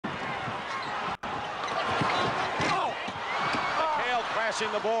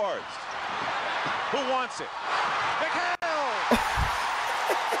crashing the boards. Who wants it?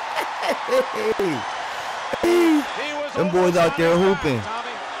 Them boys out there hooping.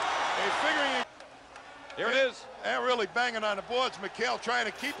 Here it is. They're really banging on the boards. McHale trying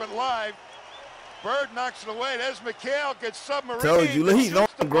to keep it live. Bird knocks it away. There's McHale, gets submarine. Told you, he's on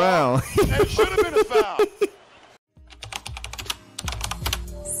the ground. And it should have been a foul.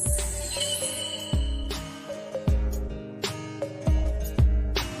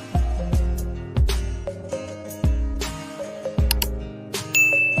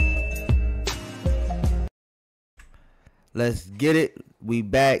 Let's get it. We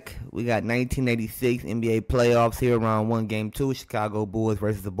back. We got 1986 NBA playoffs here, round 1, game 2. Chicago Bulls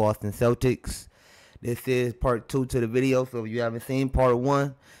versus the Boston Celtics. This is part 2 to the video. So if you haven't seen part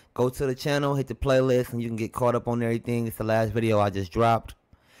 1, go to the channel, hit the playlist, and you can get caught up on everything. It's the last video I just dropped.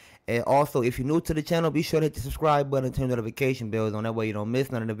 And also, if you're new to the channel, be sure to hit the subscribe button and turn notification bells on. That way you don't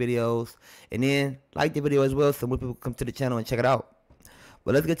miss none of the videos. And then like the video as well so more people come to the channel and check it out.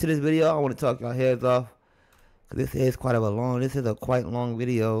 But let's get to this video. I want to talk your heads off. This is quite a quite long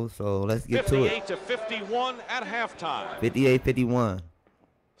video, so let's get to it. 58-51 at halftime. 58-51.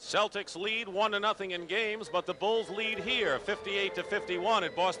 Celtics lead 1-0 in games, but the Bulls lead here 58-51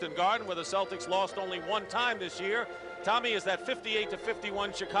 at Boston Garden, where the Celtics lost only one time this year. Tommy, is that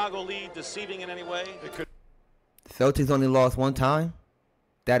 58-51 Chicago lead deceiving in any way? Celtics only lost one time?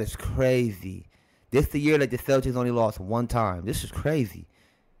 That is crazy. This is the year that the Celtics only lost one time. This is crazy.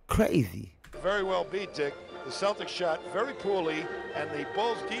 Crazy. Very well beat, Dick. The Celtics shot very poorly, and the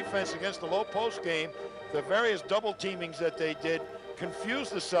Bulls' defense against the low post game, the various double teamings that they did,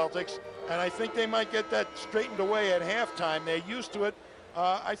 confused the Celtics, and I think they might get that straightened away at halftime. They're used to it.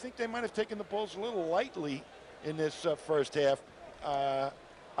 I think they might have taken the Bulls a little lightly in this first half.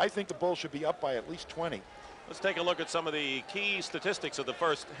 I think the Bulls should be up by at least 20. Let's take a look at some of the key statistics of the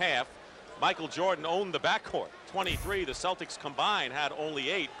first half. Michael Jordan owned the backcourt, 23. The Celtics combined had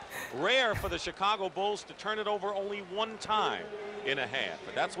only 8. Rare for the Chicago Bulls to turn it over only one time in a half.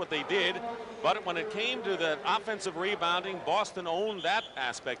 But that's what they did. But when it came to the offensive rebounding, Boston owned that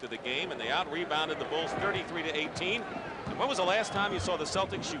aspect of the game, and they out-rebounded the Bulls 33-18. And when was the last time you saw the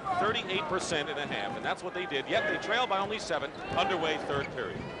Celtics shoot 38% in a half? And that's what they did. Yet they trailed by only 7, underway third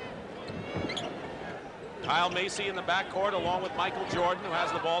period. Kyle Macy in the backcourt along with Michael Jordan, who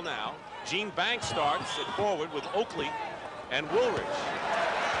has the ball now. Gene Banks starts at forward with Oakley and Woolridge.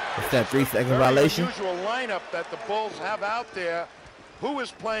 It's that 3-second violation. Unusual lineup that the Bulls have out there. Who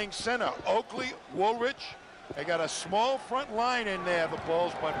is playing center? Oakley, Woolridge. They got a small front line in there, the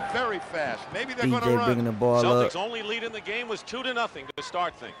Bulls, but very fast. Maybe they're going to run. Bringing the ball Celtics' up. only lead in the game was 2-0 to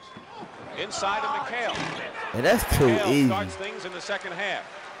start things. Inside of McHale. And that's too easy. Starts things in the second half.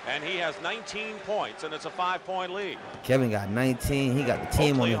 And he has 19 points, and it's a 5-point lead. Kevin got 19. He got the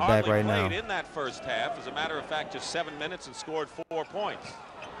team Oakley on his back right now. Played in that first half. As a matter of fact, just 7 minutes and scored 4 points.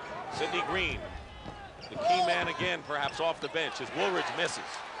 Sidney Green, the key man again, perhaps off the bench, as Woolridge misses.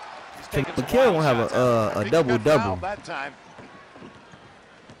 McHale won't have a double-double. That time.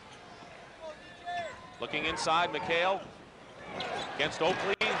 Looking inside, McHale against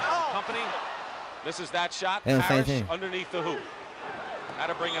Oakley company. Misses that shot. Parrish underneath the hoop. Had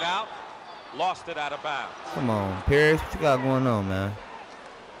to bring it out. Lost it out of bounds. Come on, Parrish. What you got going on, man?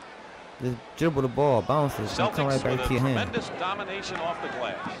 Just dribble the ball, bounce it, and come right back to your hand. Tremendous domination off the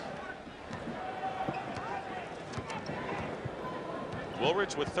glass.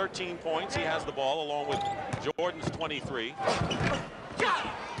 Woolridge with 13 points. He has the ball along with Jordan's 23.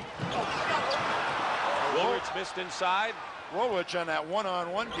 Woolridge missed inside. Woolridge on that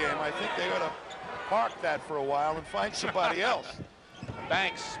one-on-one game. I think they ought to park that for a while and find somebody else.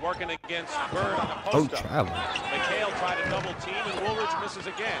 Banks working against Bird on the post-up. McHale tried a double team, and Woolridge misses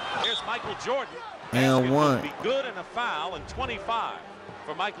again. Here's Michael Jordan. And one. Be good and a foul, and 25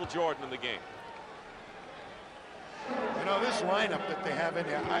 for Michael Jordan in the game. You know, this lineup that they have in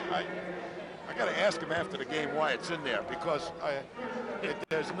there, I got to ask him after the game why it's in there, because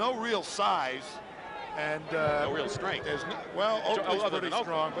there's no real size and no real strength. There's no, well, Oakley's pretty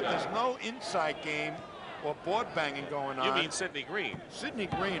strong, but there's no inside game or board banging going on. You mean Sidney Green? Sidney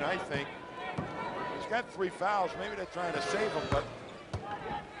Green, I think. He's got 3 fouls. Maybe they're trying to save him, but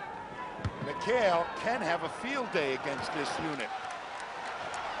McHale can have a field day against this unit.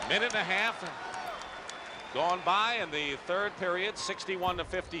 Minute and a half gone by in the third period,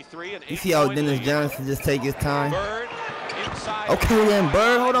 61-53. And you see how Dennis Johnson just take his time? Bird inside. Okay, then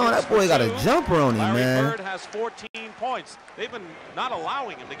Bird, hold on, that boy got a jumper on him, man. Bird has 14 points. They've been not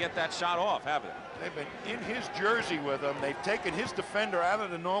allowing him to get that shot off, haven't they? They've been in his jersey with him. They've taken his defender out of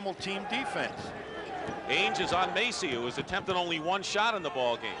the normal team defense. Ainge is on Macy, who has attempted only one shot in the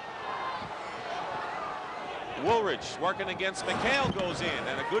ball game. Woolridge working against McHale goes in,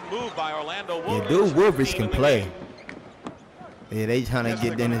 and a good move by Orlando Woolridge. Yeah, dude, Woolridge can play. Yeah, they trying to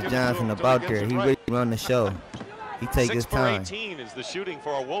get Dennis Johnson up out there. He really run the show. He take his time. 6 for 18 is the shooting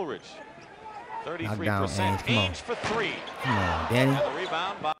for Woolridge. 33%. Down, Ainge for 3. Come on, Danny. And the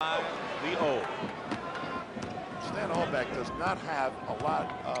rebound by Leo. Stan Albeck does not have a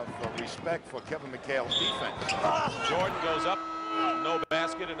lot of respect for Kevin McHale's defense. Jordan goes up, no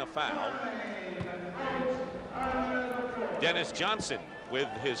basket and a foul. Dennis Johnson with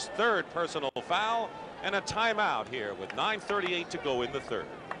his 3rd personal foul and a timeout here with 9:38 to go in the 3rd.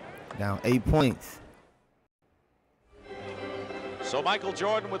 Down 8 points. So Michael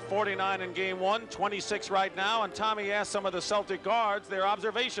Jordan with 49 in game 1, 26 right now, and Tommy asked some of the Celtic guards their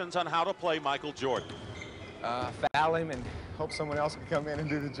observations on how to play Michael Jordan. Foul him and hope someone else can come in and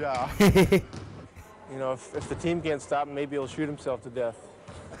do the job. You know, if the team can't stop him, maybe he'll shoot himself to death.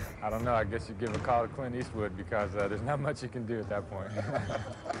 I don't know. I guess you give a call to Clint Eastwood because there's not much you can do at that point.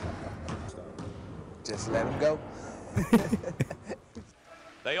 Just let him go.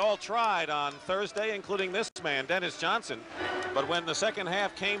 They all tried on Thursday, including this man, Dennis Johnson. But when the second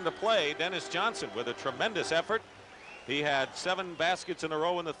half came to play, Dennis Johnson with a tremendous effort. He had 7 baskets in a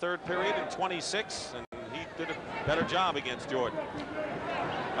row in the 3rd period and 26, and he did a better job against Jordan.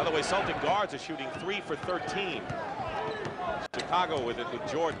 By the way, Celtic guards are shooting 3 for 13. Chicago with it with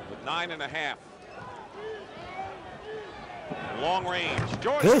Jordan with 9.5. Long range.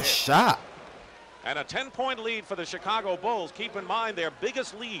 Jordan. Good shot. And a 10-point lead for the Chicago Bulls. Keep in mind their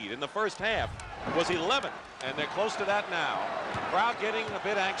biggest lead in the first half was 11, and they're close to that now. Crowd getting a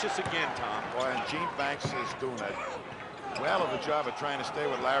bit anxious again, Tom. Boy, and Gene Banks is doing a well of a job of trying to stay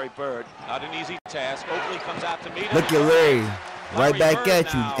with Larry Bird. Not an easy task. Oakley comes out to meet him. Look at Larry. Right back Bird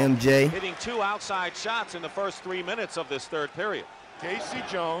at you, now MJ. hitting 2 outside shots in the first 3 minutes of this 3rd period. Casey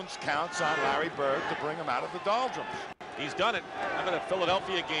Jones counts on Larry Bird to bring him out of the doldrums. He's done it. Remember that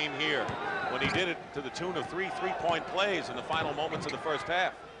Philadelphia game here when he did it to the tune of 3 3-point plays in the final moments of the first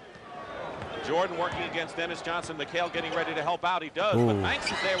half. Jordan working against Dennis Johnson. McHale getting ready to help out. He does. Ooh. But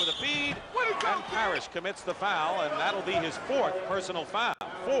Banks is there with a feed. And Parrish commits the foul, and that'll be his 4th personal foul.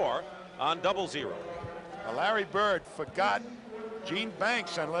 4 on 0-0. Now, Larry Bird forgot Gene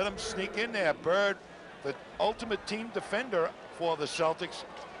Banks and let him sneak in there. Bird, the ultimate team defender for the Celtics,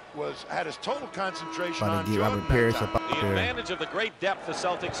 had his total concentration About on to get Jordan. Robert Parrish that up time. out The there. advantage of the great depth the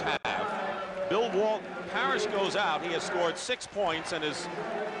Celtics have. Bill Walton, Parrish goes out. He has scored 6 points and is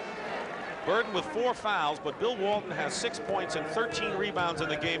burdened with 4 fouls, but Bill Walton has 6 points and 13 rebounds in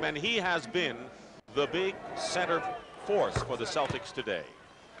the game, and he has been the big center force for the Celtics today.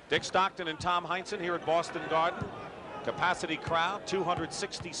 Dick Stockton and Tom Heinsohn here at Boston Garden. Capacity crowd,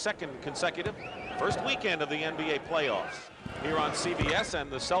 262nd consecutive. First weekend of the NBA playoffs here on CBS,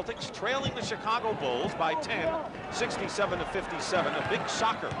 and the Celtics trailing the Chicago Bulls by 10, 67-57. A big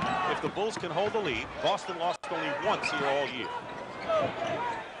shocker if the Bulls can hold the lead. Boston lost only once here all year.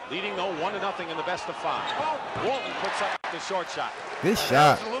 Leading though 1-0 in the best of 5. Walton puts up the short shot. Good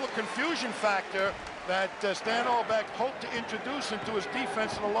shot. There's a little confusion factor that Stan Albeck hoped to introduce into his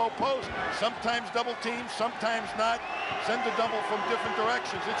defense in the low post. Sometimes double team, sometimes not. Send the double from different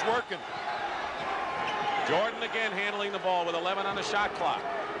directions. It's working. Jordan again handling the ball with 11 on the shot clock.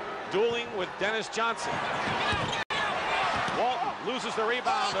 Dueling with Dennis Johnson. Walton loses the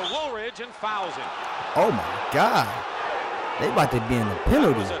rebound to Woolridge and fouls him. Oh my God. They about to be in the It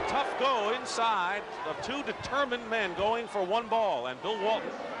penalty. was a tough go inside of 2 determined men going for 1 ball, and Bill Walton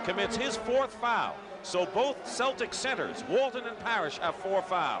commits his 4th foul. So both Celtic centers, Walton and Parrish, have 4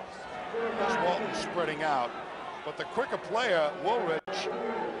 fouls. As Walton spreading out, but the quicker player, Woolridge,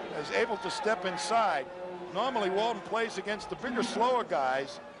 is able to step inside. Normally Walton plays against the bigger, slower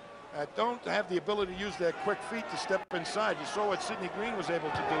guys that don't have the ability to use their quick feet to step inside. You saw what Sidney Green was able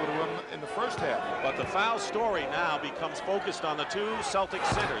to do to him in the first half. But the foul story now becomes focused on the 2 Celtic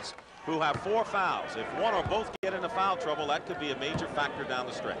centers who have 4 fouls. If one or both get into foul trouble, that could be a major factor down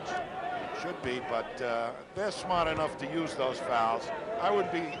the stretch. Should be, but they're smart enough to use those fouls.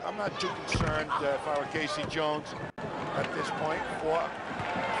 I'm not too concerned if I were Casey Jones at this point. 4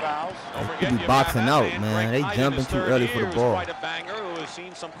 fouls. Don't They forget be you boxing have that out, man. Greg They Hyden, jumping his too 3rd early for year, the who's ball. quite a banger, who has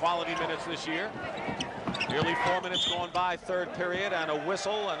seen some quality minutes this year. Nearly 4 minutes going by 3rd period, and a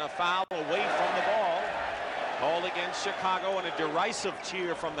whistle and a foul away from the ball. Called against Chicago, and a derisive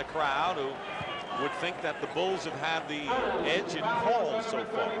cheer from the crowd, who would think that the Bulls have had the edge in calls so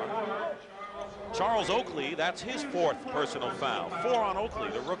far. Charles Oakley, that's his 4th personal foul. 4 on Oakley,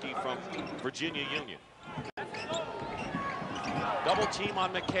 the rookie from Virginia Union. Double team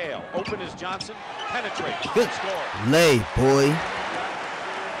on McHale. Open is Johnson. Penetrates. Good Score. lay, boy.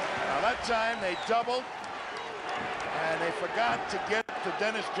 Now that time they doubled, and they forgot to get to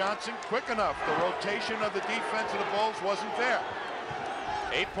Dennis Johnson quick enough. The rotation of the defense of the Bulls wasn't there.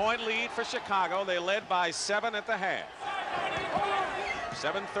 8-point lead for Chicago. They led by 7 at the half.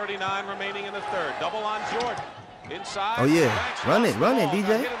 7:39 remaining in the third. Double on Jordan. Inside. Oh yeah, Banks run it, lost the ball. DJ.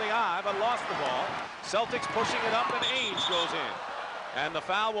 Got hit in the eye, but lost the ball. Celtics pushing it up, and Ainge goes in. And the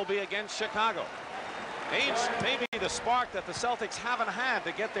foul will be against Chicago. Ainge may be the spark that the Celtics haven't had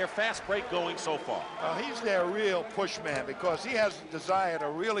to get their fast break going so far. Well, he's their real push man because he has the desire to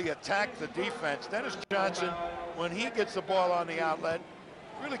really attack the defense. Dennis Johnson, when he gets the ball on the outlet,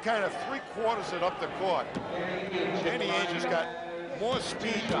 really kind of three-quarters it up the court. Danny Ainge has got more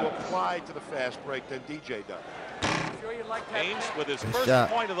speed to apply to the fast break than DJ does. Ainge with his Good first shot.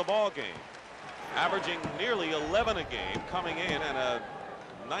 point of the ball game, averaging nearly 11 a game, coming in and a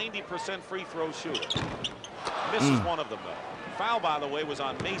 90% free throw shooter. Misses one of them though. Foul, by the way, was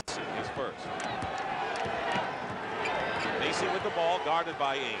on Macy, his first. Macy with the ball, guarded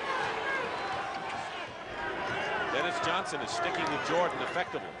by Ainge. Dennis Johnson is sticking with Jordan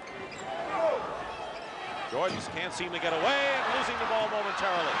effectively. Jordan can't seem to get away, and losing the ball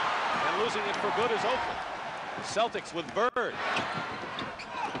momentarily. And losing it for good is Oakland. Celtics with Bird.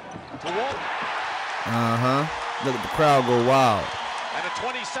 To Walton. Look at the crowd go wild. And a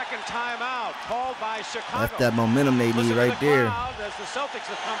 20-second timeout called by Chicago. That's that momentum they need right there. As the Celtics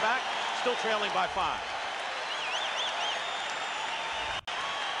have come back, still trailing by 5.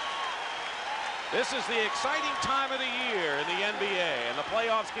 This is the exciting time of the year in the NBA, and the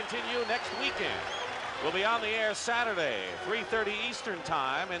playoffs continue next weekend. We'll be on the air Saturday, 3:30 Eastern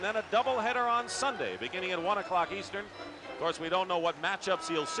time, and then a doubleheader on Sunday, beginning at 1 o'clock Eastern. Of course, we don't know what matchups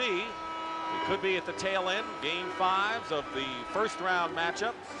you'll see. It could be at the tail end, game 5s of the first-round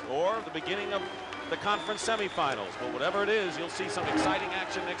matchups, or the beginning of the conference semifinals. But whatever it is, you'll see some exciting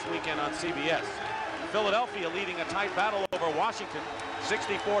action next weekend on CBS. Philadelphia leading a tight battle over Washington,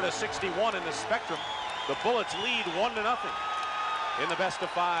 64-61 in the Spectrum. The Bullets lead 1-0 in the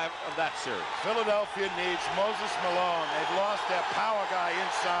best-of-5 of that series. Philadelphia needs Moses Malone. They've lost their power guy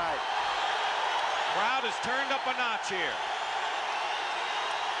inside. Crowd is turned up a notch here.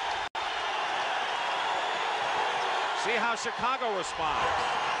 See how Chicago responds.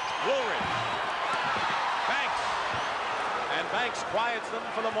 Woolridge. Banks. And Banks quiets them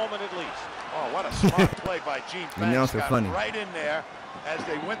for the moment at least. Oh, what a smart play by Gene Banks. announcer Got funny. right in there as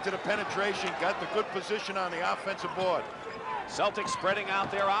they went to the penetration, got the good position on the offensive board. Celtics spreading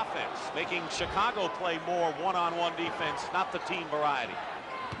out their offense, making Chicago play more one-on-one defense, not the team variety.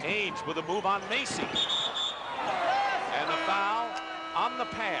 Ainge with a move on Macy. And the foul on the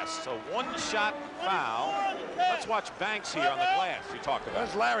pass. So one-shot foul. Let's watch Banks here on the glass you talked about.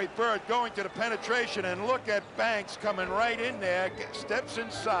 There's Larry Bird going to the penetration, and look at Banks coming right in there, steps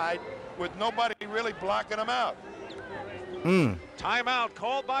inside with nobody really blocking him out. Timeout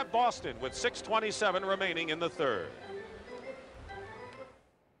called by Boston with 6:27 remaining in the third.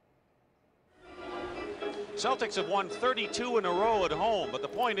 Celtics have won 32 in a row at home, but the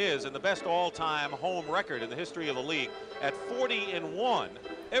point is, in the best all-time home record in the history of the league, at 40-1,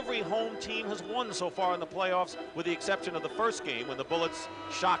 every home team has won so far in the playoffs, with the exception of the first game when the Bullets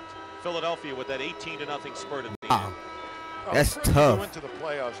shocked Philadelphia with that 18-0 spurt at the end. That's You tough. went to the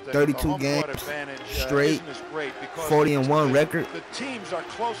playoffs, Dick. 32 The home court games advantage, straight, isn't as great because 40-1 record. The teams are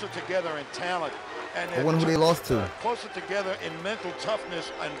closer together in talent. And I wonder who they lost to. Closer together in mental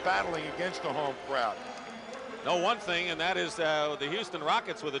toughness and battling against the home crowd. No, one thing, and that is the Houston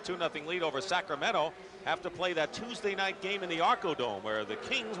Rockets with a 2-0 lead over Sacramento have to play that Tuesday night game in the Arco Dome where the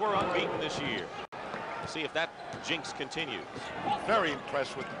Kings were unbeaten this year. See if that jinx continues. Very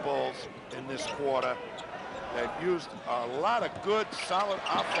impressed with the Bulls in this quarter. They've used a lot of good, solid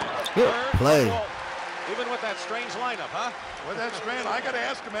offense. Good play. Even with that strange lineup, huh? With that strand, I got to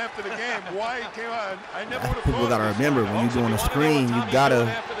ask him after the game why he came out. I never would have People thought gotta this. remember when you're doing a screen, you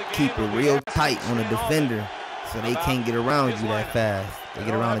gotta keep it real tight on the defender so they can't get around you that fast. They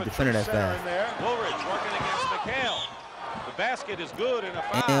get around the defender that fast. Woolridge working against McHale. The basket is good and a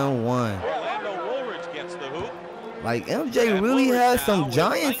foul. And one. Orlando Woolridge gets the hoop. Like MJ really has some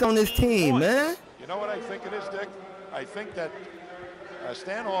giants on this team, man. You know what I think it is, Dick? I think that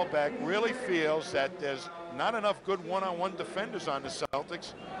Stan Albeck really feels that there's not enough good one-on-one defenders on the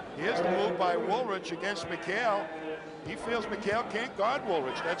Celtics. Here's the move by Woolridge against McHale. He feels McHale can't guard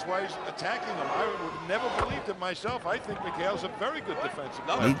Woolridge. That's why he's attacking him. I would never believed it myself. I think McHale's a very good defensive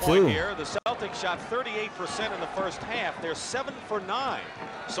player. Another Me point too. here. The Celtics shot 38% in the first half. They're 7 for 9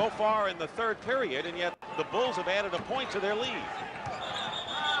 so far in the third period, and yet the Bulls have added a point to their lead.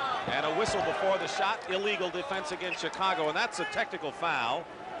 And a whistle before the shot, illegal defense against Chicago, and that's a technical foul.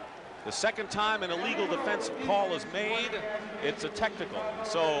 The second time an illegal defensive call is made, it's a technical.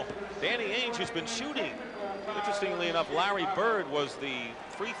 So Danny Ainge has been shooting. Interestingly enough, Larry Bird was the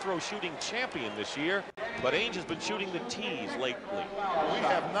free throw shooting champion this year, but Ainge has been shooting the tees lately. We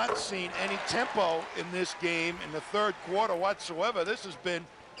have not seen any tempo in this game in the third quarter whatsoever. This has been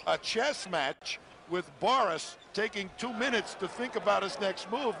a chess match with Boris taking 2 minutes to think about his next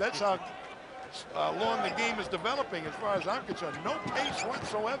move. That's how long the game is developing as far as I'm concerned. No pace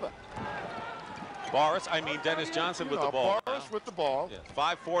whatsoever. Dennis Johnson with the ball. Boris with the ball. Yeah,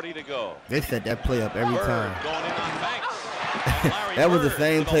 5:40 to go. They set that play up every Bird time. going in on Banks. That was the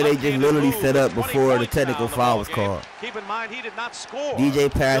same play they just literally set up before the technical foul was called. Keep in mind, he did not score. DJ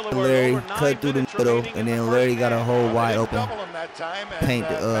passed to Larry, cut through the middle, and then Larry got a whole wide open paint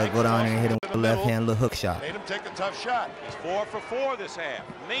to go down there and hit him with a left-hand little hook shot. Made him take a tough shot. He's 4 for 4 this half.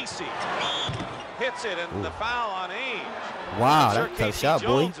 Macy hits it, and the foul on Ainge. Wow, that's a tough shot,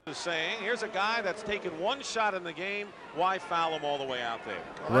 boy. Jones is saying, here's a guy that's taken one shot in the game. Why foul him all the way out there?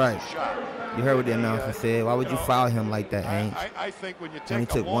 Well, right. You heard what the announcer said. Why would you foul him like that, Ainge? I think when you take he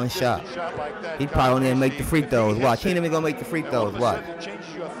took one shot. Like that, he probably didn't make the free throws. Watch, he ain't even gonna make the free throws. Watch.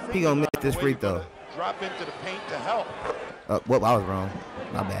 He gonna miss this free throw. Drop into the paint to help. Whoop, I was wrong.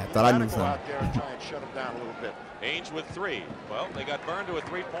 My bad. Thought I knew something. Out there and try and shut him down a little bit. Ainge with 3. Well, they got burned to a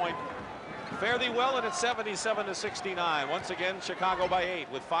 3-point. Fare thee well, and it's 77-69. Once again, Chicago by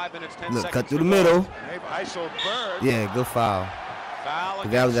 8 with 5 minutes, 10 seconds. Cut through the middle. ISO Bird. Yeah, good foul. Foul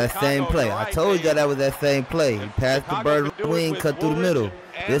that was that same play. I told you that was that same play. He passed the Bird wing, cut through the middle.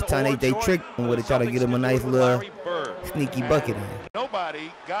 This time they tricked him with it, try to get him a nice little sneaky bucket in.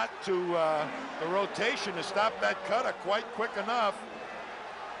 Nobody got to the rotation to stop that cutter quite quick enough.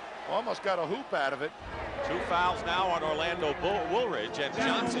 Almost got a hoop out of it. 2 fouls now on Orlando Woolridge, and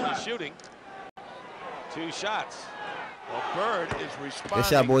Johnson is shooting 2 shots. Well, Bird is responding good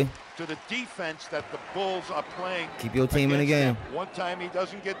shot, boy. To the defense that the Bulls are playing. Keep your team in the game. One time he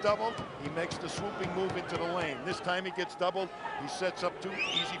doesn't get doubled, he makes the swooping move into the lane. This time he gets doubled, he sets up 2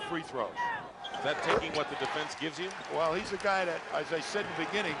 easy free throws. Is that taking what the defense gives you? Well, he's a guy that, as I said in the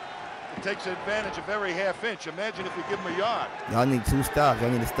beginning, it takes advantage of every half inch. Imagine if you give him a yard. Y'all need 2 stops. Y'all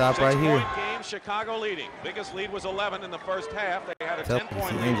need to stop right here. 6-point game, Chicago leading. Biggest lead was 11 in the first half. They had a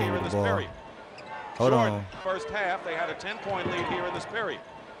 10-point lead here in this period. Hold on. First half, they had a 10-point lead here in this period.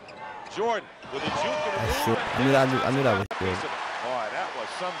 Jordan with a juke and a move. I knew that was good. Boy, that was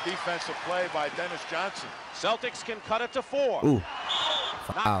some defensive play by Dennis Johnson. Celtics can cut it to 4. Ooh.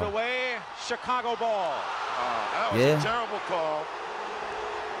 Knocked away, Chicago ball. That was a terrible call.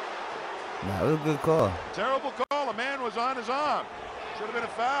 Nah, it was a good call. Terrible call. A man was on his arm. Should have been a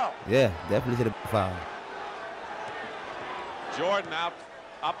foul. Yeah, definitely should have been a foul. Jordan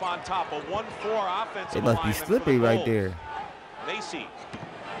up on top. A 1-4 offensive. It must be slippery right there. Macy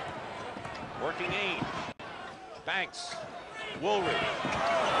working Ainge. Banks. Woolridge.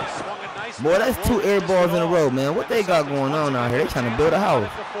 Swung it nice. Boy, that's 2 air balls in a row, man. What they got going on out here? They trying to build a house.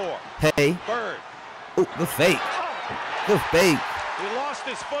 Hey. Bird. Ooh, good fake. Good fake. He lost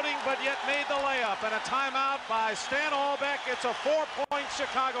his footing, but yet made the layup. And a timeout by Stan Albeck. It's a 4-point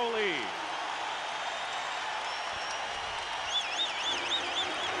Chicago lead.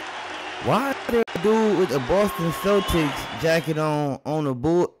 Why did a dude with a Boston Celtics jacket on the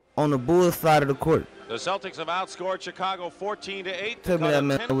Bulls side of the court? The Celtics have outscored Chicago 14-8. Tell me that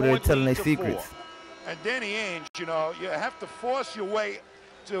man over there telling their secrets. And Danny Ainge, you know, you have to force your way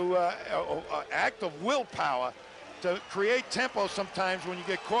to an act of willpower to create tempo sometimes when you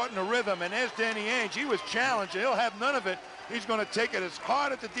get caught in a rhythm. And there's Danny Ainge. He was challenged. He'll have none of it. He's going to take it as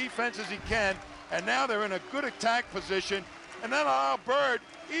hard at the defense as he can. And now they're in a good attack position. And then allow Bird,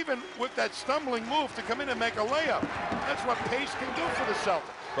 even with that stumbling move, to come in and make a layup. That's what pace can do for the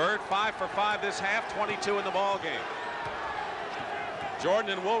Celtics. Bird 5 for 5 this half, 22 in the ball game.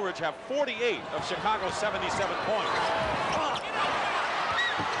 Jordan and Woolridge have 48 of Chicago's 77 points.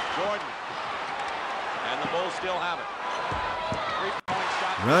 Jordan. And the Bulls still have it. 3-point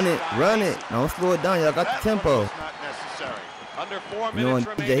shot. Run it. Don't slow it down. Y'all got the tempo. Not necessary. Under 4 You know, minutes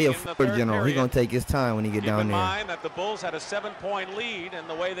remaining he a in the floor third general. period. He's going to take his time when he get down there. Keep in mind that the Bulls had a 7-point lead, and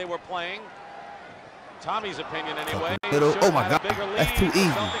the way they were playing, Tommy's opinion anyway. Oh my God, that's too easy.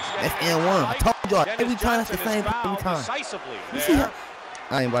 That's N1. I told y'all every time that's the same every time. You see how?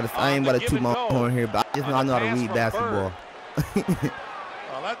 I ain't about to toot my horn here, but I just know I know how to read basketball.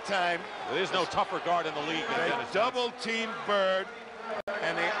 Well, that time there's no tougher guard in the league than they Dennis double team Bird,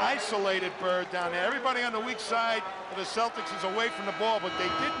 and they isolated Bird down there. Everybody on the weak side of the Celtics is away from the ball, but they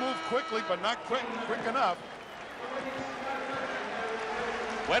did move quickly, but not quick enough.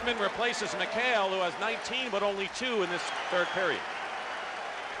 Wedman replaces McHale, who has 19, but only 2 in this third period.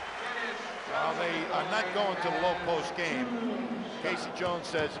 Well, they are not going to the low post game. Casey Jones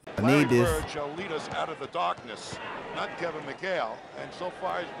says Larry Bird shall lead us out of the darkness, not Kevin McHale, and so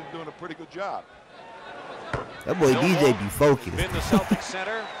far he's been doing a pretty good job. That boy DJ be focused. Been the Celtics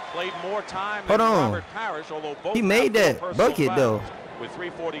center, played more time than Robert Parrish, although both he made that bucket though. With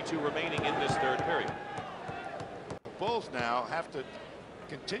 3:42 remaining in this third period. Bulls now have to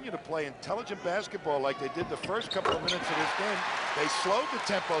continue to play intelligent basketball like they did the first couple of minutes of this game. They slowed the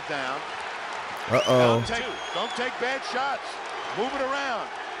tempo down. Don't take bad shots. Move it around.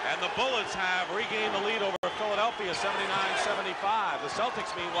 And the Bullets have regained the lead over Philadelphia, 79-75. The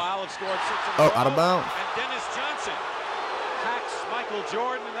Celtics, meanwhile, have scored 6 in a row. Out of bounds. And Dennis Johnson hacks Michael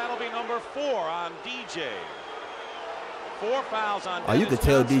Jordan, and that'll be number 4 on DJ. 4 fouls on Dennis you could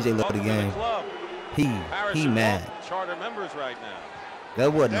tell Johnson. DJ loved the game. He mad. Charter members right now.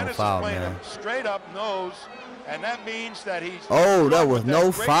 That wasn't Dennis no foul, is playing man. him straight up nose, and that means that he's. Oh, that was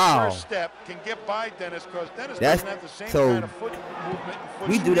no great foul. First step can get by Dennis because Dennis That's doesn't have the same so. kind of foot movement. And foot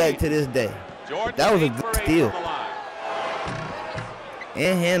We do that to this day. Jordan That was a good steal.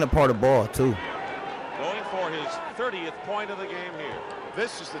 And hand a part of the ball too. Going for his 30th point of the game here.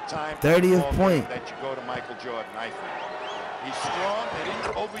 This is the time. 30th point. That you go to Michael Jordan. I think he's strong. They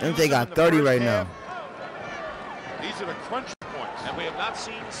didn't overuse And they him got in the 30 first right half. now. These are the crunch points. And we have not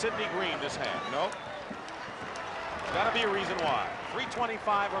seen Sidney Green this half. No. Got to be a reason why.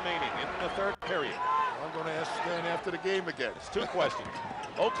 3:25 remaining in the third period. I'm going to ask Stan after the game again. It's 2 questions.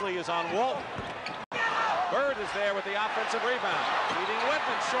 Oakley is on Walton. Bird is there with the offensive rebound. Leading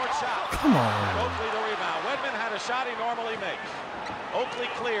Wedman, short shot. Come on. And Oakley the rebound. Wedman had a shot he normally makes. Oakley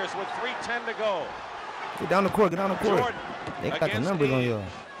clears with 3:10 to go. Get down the court, get down the court. Jordan They got the numbers on you.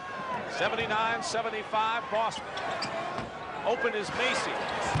 79-75 Boston. Open is Macy.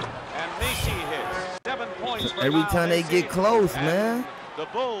 And Macy hits. 7 points for Every Kyle time they Macy. get close, And man. the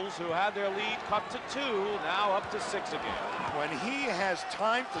Bulls, who had their lead cut to 2, now up to 6 again. When he has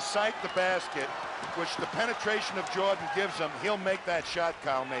time to sight the basket, which the penetration of Jordan gives him, he'll make that shot,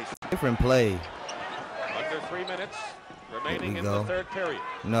 Kyle Mason. Different play. Under 3 minutes remaining we in go. the third period.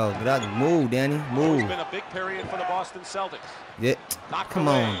 No, get out. Move, Danny. It's Move. been a big period for the Boston Celtics. Yeah. Knocked Come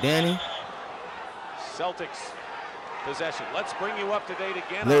away. on, Danny. Celtics possession. Let's bring you up to date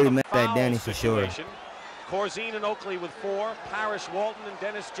again Larry on the met that foul Danny for sure. situation. Corzine and Oakley with 4, Parrish, Walton, and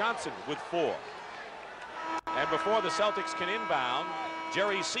Dennis Johnson with 4. And before the Celtics can inbound,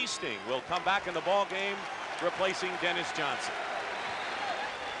 Jerry Seasting will come back in the ball game, replacing Dennis Johnson.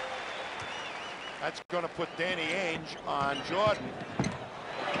 That's going to put Danny Ainge on Jordan.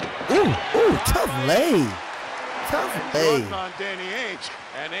 Ooh, tough lay. Tough lay. Jordan on Danny Ainge.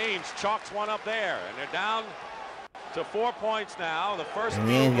 And Ainge chalks one up there, and they're down to 4 points now. The first And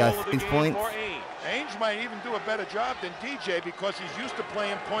field Ainge got goal of the 6 game points. for Ainge. Ainge might even do a better job than DJ because he's used to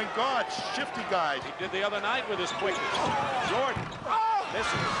playing point guards, shifty guys. He did the other night with his quickness. Jordan, this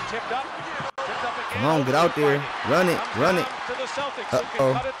is tipped up again. Come on, get out there. Run it, Comes run down it. to the Celtics, who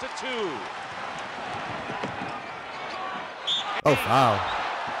can cut it to 2. Oh, foul.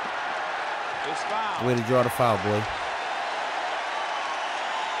 His foul. Way to draw the foul, boy.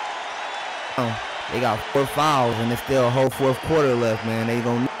 Oh, they got 4 fouls, and there's still a whole fourth quarter left, man. They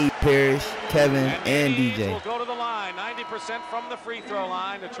gonna need Parrish, Kevin, and Ainge DJ. will go to the line, 90% from the free throw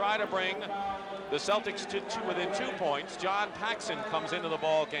line to try to bring the Celtics to within 2 points. John Paxson comes into the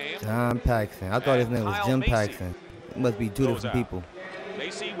ball game. John Paxson. I thought his name was Kyle Jim Macy Paxson. It must be 2 goes different out. people.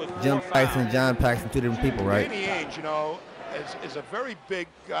 Macy with 4 Jim fouls. Paxson, John Paxson, 2 different people, right? Danny Ainge, you know, is a very big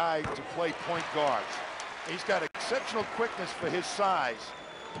guy to play point guards. He's got exceptional quickness for his size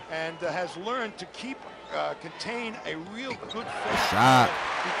and has learned to contain a real good Shot.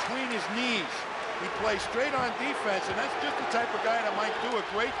 between his knees. He plays straight on defense, and that's just the type of guy that might do a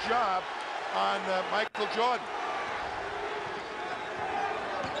great job on Michael Jordan.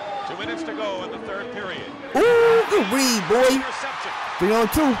 2 minutes to go in the third period. Ooh, good read, boy. Interception. 3 on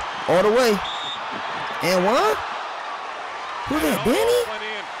 2, all the way. And 1. Who's that, Danny? Went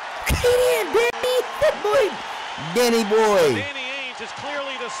in. Get in, Danny. That boy. Danny boy. Danny Ainge is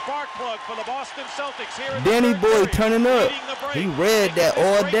clearly the spark plug for the Boston Celtics here in Danny the third boy period, turning up. leading the break, He read that making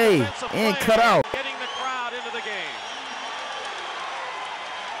all this day great defensive and play, cut out. getting the crowd into the game.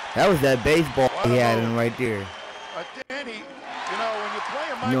 That was that baseball he had in right there. Danny, you know, when you play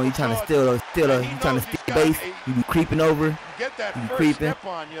a Michael You know, he trying to Jordan, steal he he trying to knows steal base, you be creeping over. Get that You be first creeping. step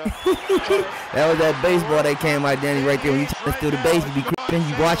on you. That was that baseball that came out, Danny, right there. When you try to steal the base, you be creeping,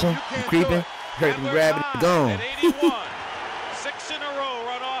 you watching, you creeping, hurt them, grab it, gone. At 81, 6 in a row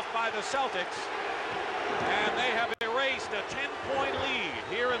run off by the Celtics, and they have erased a 10-point lead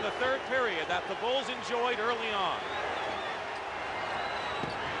here in the third period that the Bulls enjoyed early on.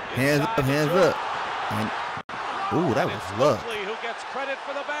 Hands up, hands up. And, ooh, that was luck. Oakley who gets credit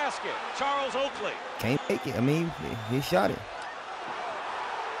for the basket. Charles Oakley. Can't make it. I mean, he shot it.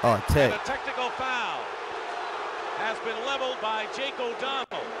 Oh, And tech. a technical foul has been leveled by Jake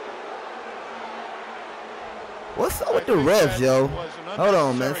O'Donnell. What's up with the refs, yo? Hold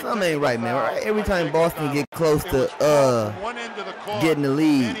on, man. Something ain't right, man. Right? Every time Boston get close to getting the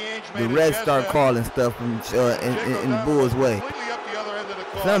lead, the refs start calling stuff in the Bulls' way.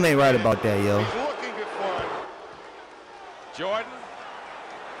 Something ain't right about that, yo. Jordan,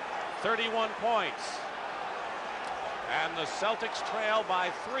 31 points. And the Celtics trail by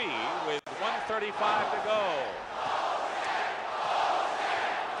 3 with 1:35 to go.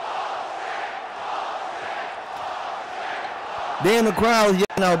 Then the crowd's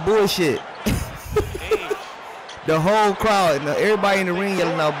yelling out bullshit. The whole crowd, everybody in the ring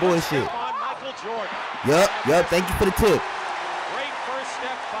yelling out bullshit. Michael Jordan. Yup. Thank you for the tip. Great first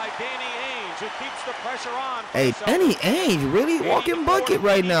step by Danny Ainge, who keeps the pressure on. Hey, Danny Ainge really walking bucket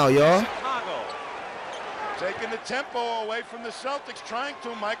right now, y'all. Taking the tempo away from the Celtics, trying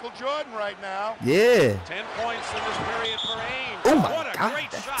to Michael Jordan right now. Yeah. 10 points in this period for Ainge. Oh my what a God,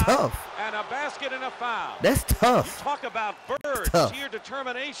 great that's shot. tough. And a basket and a foul. That's tough. Talk about Bird's tough. sheer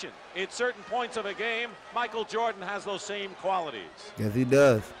determination. At certain points of a game, Michael Jordan has those same qualities. Yes, he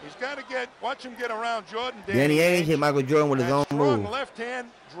does. He's got to watch him get around Jordan. Danny Ainge hit Michael Jordan with his own strong move. left-hand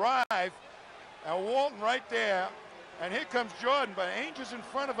drive. And Walton right there. And here comes Jordan, but Ainge is in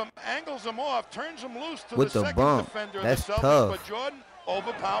front of him, angles him off, turns him loose to With the the second bump. defender That's of the Celtics. tough. But Jordan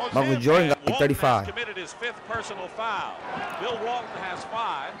overpowers Michael him. Jordan And got like Walton 35. has committed his 5th personal foul. Bill Walton has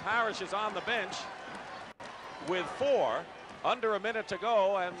 5. Parrish is on the bench with 4. Under a minute to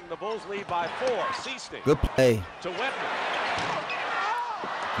go, and the Bulls lead by 4. Seasting Good play. to Wetman.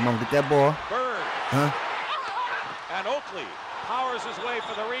 Come on, get that ball. Bird. Huh? And Oakley powers his way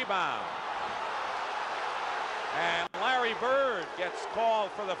for the rebound. And Larry Bird gets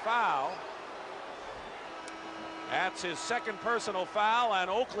called for the foul. That's his 2nd personal foul, and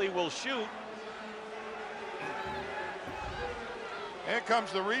Oakley will shoot. Here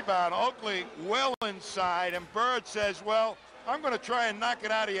comes the rebound. Oakley well inside, and Bird says, well, I'm going to try and knock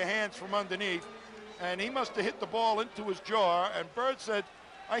it out of your hands from underneath. And he must have hit the ball into his jaw, and Bird said,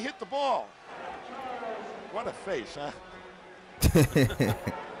 I hit the ball. What a face, huh?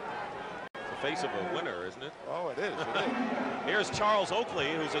 Face of a winner, isn't it? Oh, it is. It is. Here's Charles Oakley,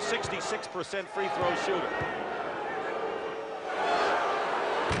 who's a 66% free throw shooter.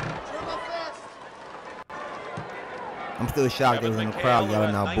 I'm still shocked they was in the crowd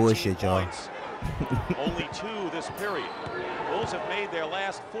yelling out bullshit, y'all. Only 2 this period. Bulls have made their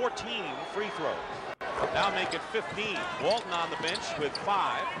last 14 free throws. Now make it 15. Walton on the bench with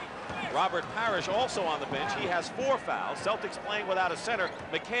 5. Robert Parrish also on the bench. He has 4 fouls. Celtics playing without a center.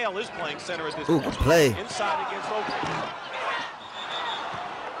 McHale is playing center at this point. Good play. Inside against Oakley.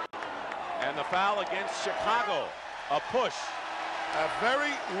 And the foul against Chicago. A push. A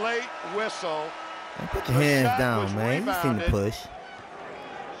very late whistle. Put your hands down, man. You seen the push.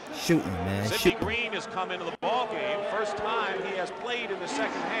 Shooting, man. Sidney Green has come into the ball game. First time he has played in the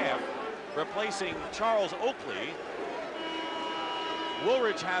second half, replacing Charles Oakley.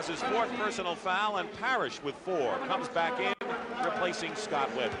 Woolridge has his 4th personal foul, and Parrish with 4 comes back in, replacing Scott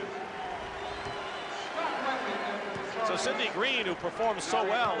Webber. So Sidney Green, who performed so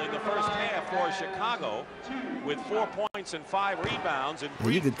well in the first half for Chicago, with 4 points and 5 rebounds. And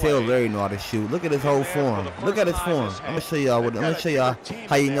you can tell Larry know how to shoot. Look at his whole form. Look at his form. I'm gonna show y'all. I'm gonna show y'all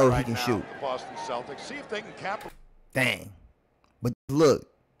how you know he can shoot. Boston Celtics. See if they can capitalize. Dang. But look,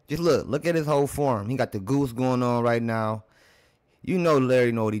 just look. Look at his whole form. He got the goose going on right now. You know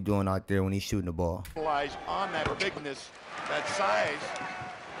Larry know what he's doing out there when he's shooting the ball. On that bigness, that size.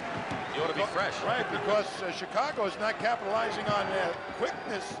 You ought to be fresh. Right, because Chicago is not capitalizing on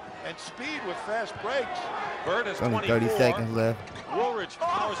quickness and speed with fast breaks. Bird has Only 24. 30 seconds left. Woolridge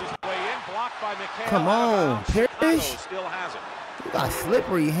powers his way in, blocked by McHale. Come on, Parrish. Still has it. You got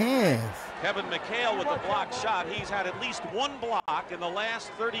slippery hands. Kevin McHale with the block shot. He's had at least 1 block in the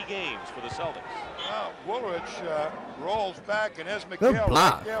last 30 games for the Celtics. Well, Woolridge rolls back, and there's Good McHale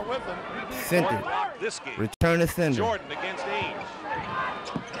block. right there with him. Center. Block this game. Return to sender. Jordan against Ainge.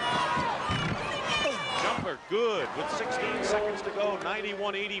 Jumper corner, good, with 16 seconds to go,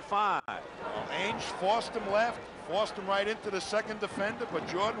 91-85. Ainge forced him left, forced him right into the second defender, but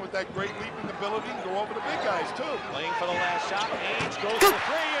Jordan, with that great leaping ability, can go over the big guys, too. Playing for the last shot, Ainge goes for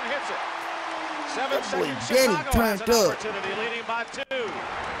three and hits it. 7 seconds, Danny Chicago has an turned up. opportunity, leading by 2.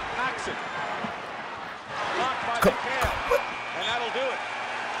 Paxson, blocked by McHale, and that'll do it.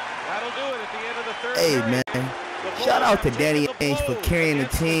 That'll do it at the end of the third Hey, period. man. Shout out to Danny Ainge for carrying the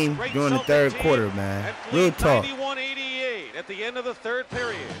team during the third quarter, man. Real talk. 91-88 at the end of the third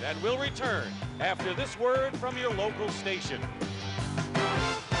period, and we'll return after this word from your local station.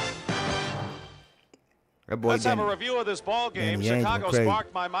 Let's have a review of this ball game. Chicago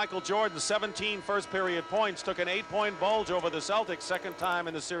sparked by Michael Jordan's 17 first-period points, took an 8-point bulge over the Celtics, second time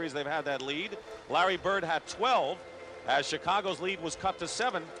in the series they've had that lead. Larry Bird had 12, as Chicago's lead was cut to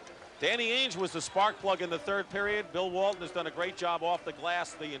 7. Danny Ainge was the spark plug in the third period. Bill Walton has done a great job off the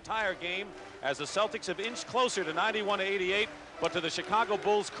glass the entire game, as the Celtics have inched closer to 91-88. But to the Chicago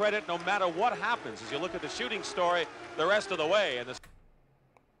Bulls' credit, no matter what happens, as you look at the shooting story, the rest of the way. And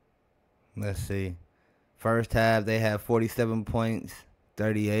let's see. First half, they had 47 points,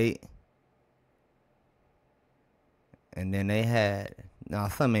 38. And then they had, now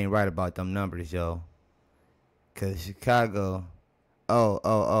something ain't right about them numbers, yo. Because Chicago,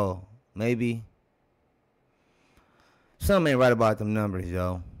 maybe. Something ain't right about them numbers,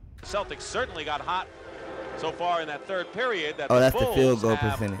 yo. Celtics certainly got hot so far in that third period. That that's Bulls the field goal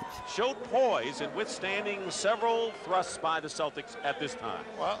percentage. Showed poise in withstanding several thrusts by the Celtics at this time.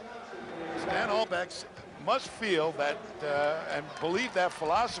 Well, Stan Albeck must feel that and believe that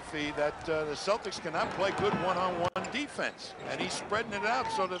philosophy that the Celtics cannot play good one-on-one defense. And he's spreading it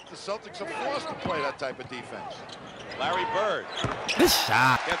out so that the Celtics are forced to play that type of defense. Larry Bird. Good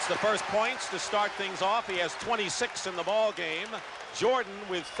shot. Gets the first points to start things off. He has 26 in the ball game. Jordan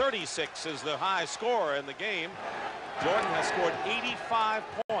with 36 is the high scorer in the game. Jordan has scored 85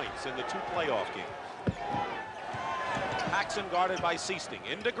 points in the 2 playoff games. Paxson guarded by Seasting.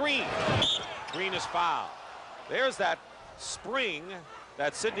 Into Green. Green is fouled. There's that spring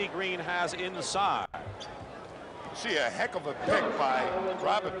that Sidney Green has inside. See a heck of a pick by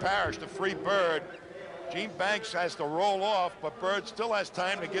Robert Parrish to free Bird. Gene Banks has to roll off, but Bird still has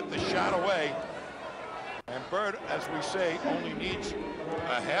time to get the shot away. And Bird, as we say, only needs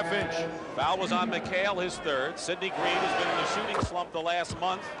a half inch. Foul was on McHale, his third. Sidney Green has been in a shooting slump the last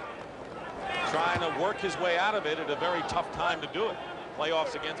month, trying to work his way out of it at a very tough time to do it.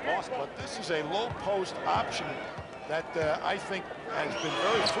 Playoffs against Boston. But this is a low post option that I think has been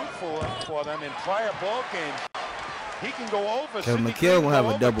very fruitful for them in prior ball games. He can go over. Kevin McHale will have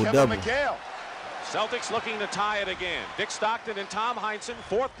a double-double. Celtics looking to tie it again. Dick Stockton and Tom Heinsohn,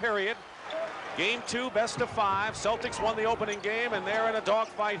 fourth period. Game 2, best of 5. Celtics won the opening game, and they're in a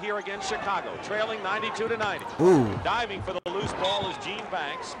dogfight here against Chicago, trailing 92-90. Ooh. Diving for the loose ball is Gene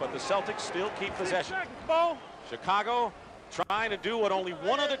Banks, but the Celtics still keep possession. Chicago trying to do what only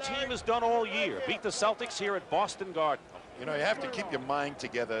one other team has done all year, beat the Celtics here at Boston Garden. You know, you have to keep your mind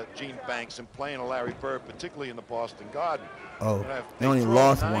together, Gene Banks, and playing a Larry Bird, particularly in the Boston Garden. Oh, you know, they only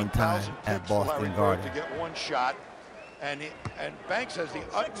lost one time at Boston Garden. To get one shot, and Banks has the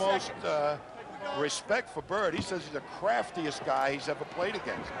utmost respect for Bird. He says he's the craftiest guy he's ever played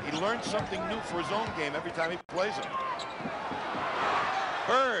against. He learns something new for his own game every time he plays him.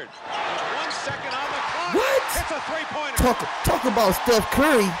 Bird, 1 second on the clock. What? It's a three-pointer. Talk about Steph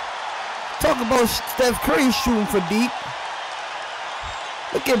Curry. Talk about Steph Curry shooting for deep.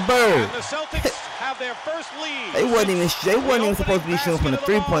 Look at Bird. And the Celtics have their first lead. They wasn't even supposed to be shooting from the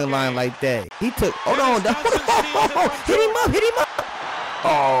three-point line like that. He took. Hold on. Hit him up.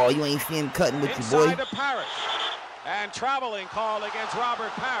 Oh, you ain't see him cutting with your boy. To Parrish. And traveling call against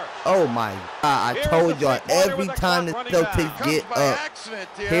Robert Parrish. Oh my God! I told y'all every time the Celtics get up,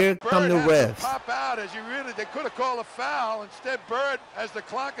 here come the refs. Pop out as you really. They could have called a foul. Instead, Bird, as the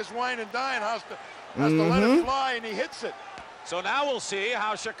clock is winding down, has to let it fly, and he hits it. So now we'll see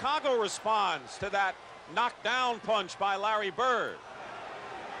how Chicago responds to that knockdown punch by Larry Bird.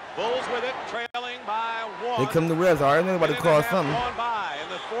 Bulls with it, trailing by 1. Here come the refs. I already know about to call something. Gone by in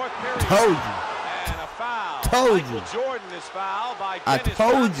the fourth period. Told you. And a foul. Told Michael you. Jordan is fouled by I Dennis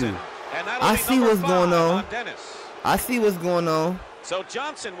told Johnson, you. And I see what's going on. Dennis. I see what's going on. So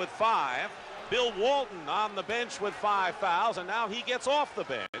Johnson with 5. Bill Walton on the bench with 5 fouls, and now he gets off the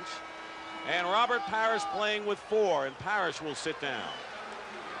bench. And Robert Parrish playing with 4, and Parrish will sit down.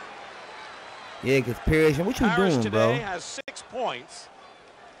 Yeah, because Parrish, what you Parrish doing, today bro? has 6 points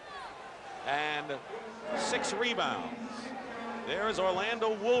and 6 rebounds. There is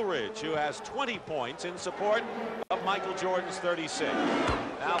Orlando Woolridge, who has 20 points in support of Michael Jordan's 36.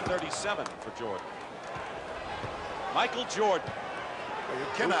 Now 37 for Jordan. Michael Jordan. Well, you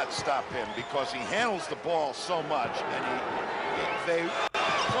cannot stop him because he handles the ball so much, and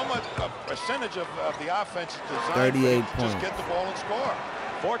so much a percentage of the offense is designed 38 to just get the ball and score.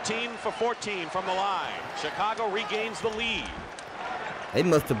 14 for 14 from the line. Chicago regains the lead. They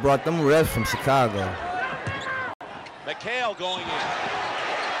must have brought them refs from Chicago. McHale going in.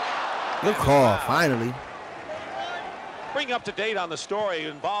 Good call, finally. Bring up to date on the story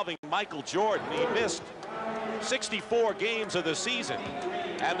involving Michael Jordan. He missed 64 games of the season,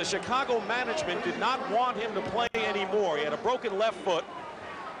 and the Chicago management did not want him to play anymore. He had a broken left foot.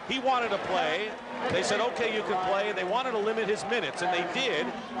 He wanted to play. They said, okay, you can play. They wanted to limit his minutes, and they did.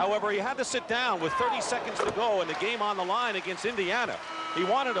 However, he had to sit down with 30 seconds to go and the game on the line against Indiana. He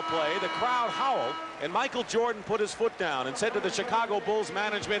wanted to play. The crowd howled, and Michael Jordan put his foot down and said to the Chicago Bulls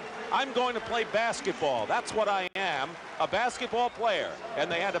management, I'm going to play basketball. That's what I am, a basketball player.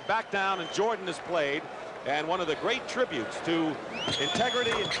 And they had to back down, and Jordan has played. And one of the great tributes to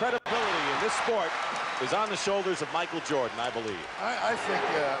integrity and credibility in this sport is on the shoulders of Michael Jordan, I believe. I think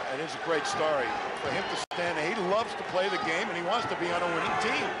it is a great story for him to stand there. He loves to play the game, and he wants to be on a winning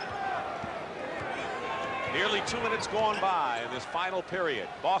team. Nearly 2 minutes gone by in this final period.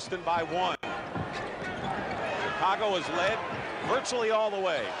 Boston by 1. Chicago has led virtually all the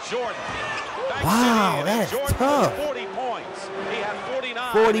way. Jordan. Wow, that's Jordan tough. 40 points. He had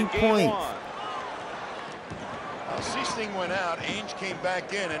 49 40 in game points. 1. Seasting went out, Ainge came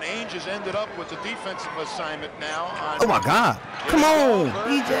back in, and Ainge has ended up with the defensive assignment now on... Oh my God. Come on,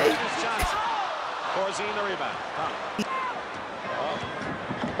 DJ. Corzine the rebound.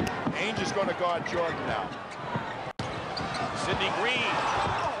 Ainge is going to guard Jordan now. Sidney Green.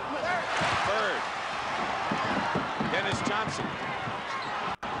 Third. Dennis Johnson.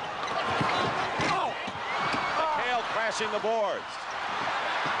 McHale crashing the boards.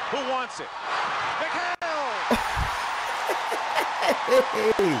 Who wants it? McHale!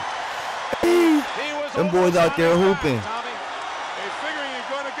 Them boys out there hooping. Tommy, they're figuring you're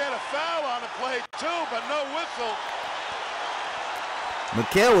going to get a foul on the play too, but no whistle.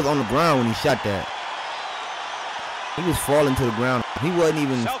 McHale was on the ground when he shot that. He was falling to the ground. He wasn't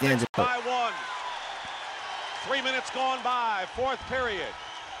even standing Celtics by up. 1. 3 minutes gone by, fourth period.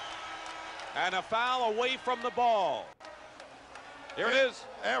 And a foul away from the ball. Here it is.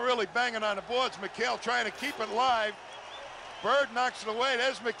 They're really banging on the boards. McHale trying to keep it live. Bird knocks it away.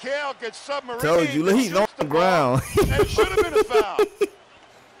 There's McHale, gets submarine. Told you, look, he's on the ground. That should have been a foul.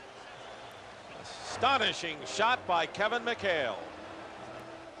 Astonishing shot by Kevin McHale.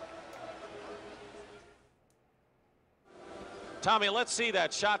 Tommy, let's see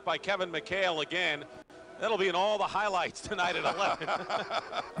that shot by Kevin McHale again. That'll be in all the highlights tonight at 11.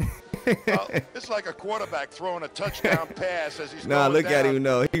 Well, it's like a quarterback throwing a touchdown pass as he's Nah, going look down. at him,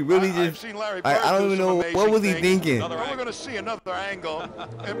 no. He really I've just... seen Larry Bird I don't do even some know. What amazing was he things. thinking? Another We're angle. going to see another angle.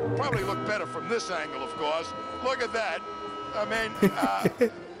 It probably look better from this angle, of course. Look at that. I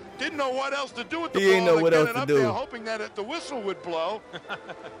mean, didn't know what else to do with the He ball. didn't know what else Get it to up do. there, hoping that the whistle would blow.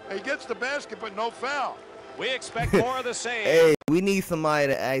 He gets the basket, but no foul. We expect more of the same. Hey, we need somebody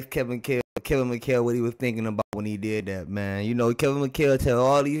to ask Kevin McHale what he was thinking about when he did that, man. You know, Kevin McHale tell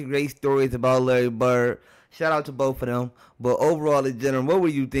all these great stories about Larry Bird. Shout out to both of them. But overall, in general, what were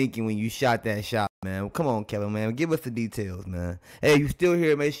you thinking when you shot that shot, man? Come on, Kevin, man. Give us the details, man. Hey, you still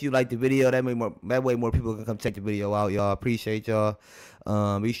here, make sure you like the video. That way more people can come check the video out, y'all. Appreciate y'all.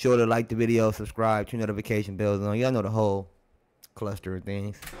 Be sure to like the video, subscribe, turn notification bells on. Y'all know the whole cluster of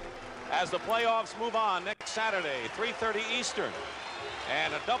things. As the playoffs move on next Saturday, 3:30 Eastern.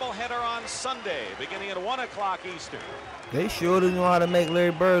 And a doubleheader on Sunday, beginning at 1 o'clock Eastern. They sure do know how to make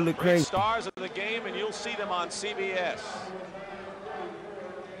Larry Bird look Great crazy. stars of the game, and you'll see them on CBS.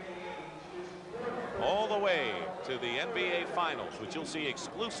 All the way to the NBA Finals, which you'll see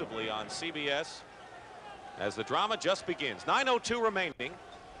exclusively on CBS as the drama just begins. 9:02 remaining.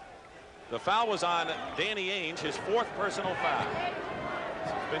 The foul was on Danny Ainge, his 4th personal foul.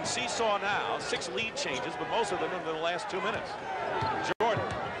 It's been seesaw now, 6 lead changes, but most of them in the last 2 minutes. Jordan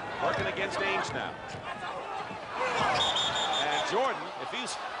working against Ainge now. And Jordan,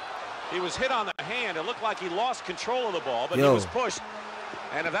 if he was hit on the hand, it looked like he lost control of the ball, but he was pushed.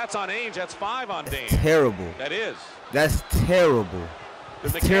 And if that's on Ainge, that's 5 on Dane. Terrible. That is. That's terrible.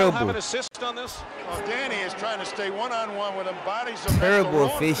 Did It's McHale terrible. have an assist on this? Well, Danny is trying to stay one-on-one with him, bodies him. Terrible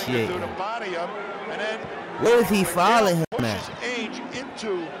That's the wrong thing to do, officiating. to body him, and then Where is he fouling him pushes at? Ainge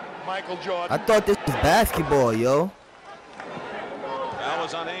into Michael I Jordan. thought this was basketball, yo. That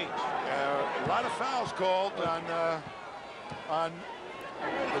was on Ainge. A lot of fouls called on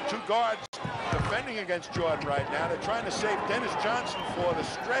the 2 guards defending against Jordan right now. They're trying to save Dennis Johnson for the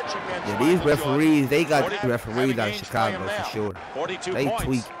stretch against Yeah, these Michael referees, Jordan. they got referees out of Chicago for sure. 42 They points.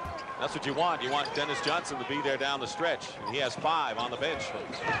 tweak. That's what you want. You want Dennis Johnson to be there down the stretch. And he has 5 on the bench.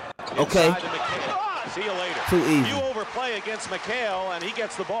 Okay. Inside to McHale. See you later. Too easy. You overplay against McHale, and he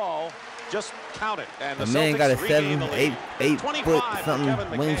gets the ball. Just count it. And The the man Celtics got a regain 7, the lead. 8 25 foot for something Kevin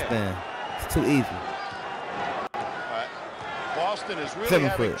McHale. wingspan. It's too easy. Boston is really 7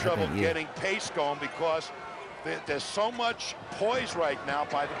 having foot, I trouble think, yeah. getting pace going because there's so much poise right now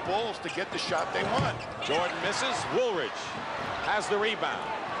by the Bulls to get the shot they want. Jordan misses. Woolridge has the rebound.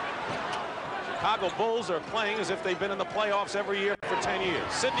 Chicago Bulls are playing as if they've been in the playoffs every year for 10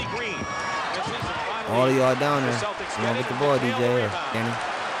 years. Sidney Green misses, and finally All of y'all down there. the Celtics Come on, get get it, the ball, and McHale DJ. rebound. Danny.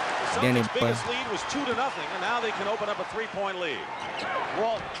 The Danny, Celtics' biggest lead was 2-0, and now they can open up a 3-point lead.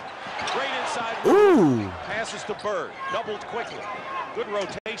 Walton, great inside. Ooh. Passes to Bird, doubled quickly. Good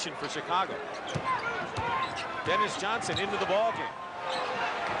rotation for Chicago. Dennis Johnson into the ballgame.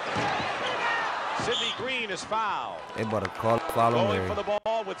 Sidney Green is fouled. They about to call follow Going Larry. for the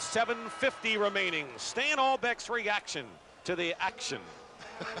ball with 7:50 remaining. Stan Albeck's reaction to the action.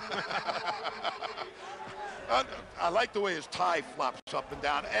 I like the way his tie flops up and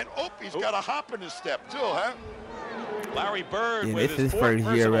down. And, he's got a hop in his step, too, huh? Larry Bird Yeah, with this his is fourth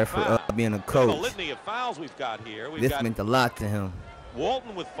first year personal foul. being a Look at the coach. litany of fouls we've got here. We've This got meant a lot to him.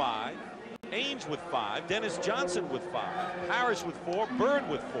 Walton with 5, Ainge with 5, Dennis Johnson with 5, Harris with 4, Bird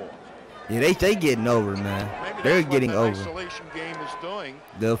with 4. Yeah, they getting over, man. Maybe They're that's what getting that over. isolation game is doing.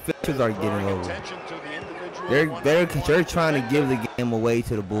 The officials are getting Drawing over. attention to the individual They're one-on-one trying to give the game away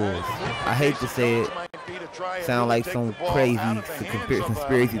to the Bulls. I hate to say it. Sound like some crazy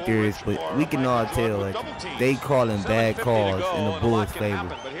conspiracy theorists, but we can all tell like they calling bad 7:50 calls to go, in the and a lot Bulls' can favor.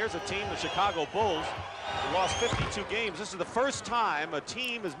 happen, but here's a team, the Chicago Bulls, who lost 52 games. This is the first time a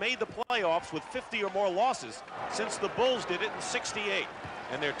team has made the playoffs with 50 or more losses since the Bulls did it in '68.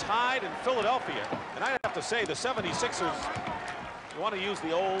 And they're tied in Philadelphia. And I have to say, the 76ers, you want to use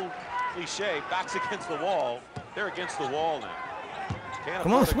the old cliche, backs against the wall. They're against the wall now. Can't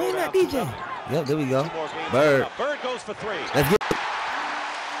Come on, afford to go swing that down DJ. 2-0. Yep, there we go. 2 more games Bird. coming up. Bird goes for 3. Let's get it.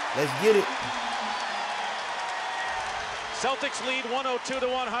 Let's get it. Celtics lead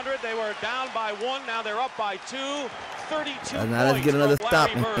 102-100. They were down by 1. Now they're up by 2. 32 Now let's get another points stop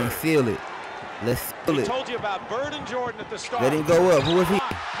from Larry and Bird. seal it. Let's seal We it. told you about Bird and Jordan at the start. Let him go up. Who is he?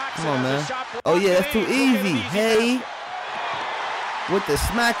 Paxson Come on, has a man. shot Oh, blocked yeah, and that's too Ainge will get an easy. Hey. basket. With the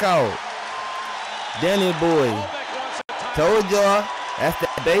smack out. Danny boy. Albeck wants a timeout. Told y'all, that's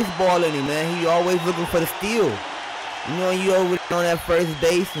that baseball in him, man. He always looking for the steal. You know, you over on that first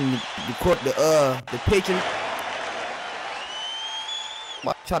base and the pitcher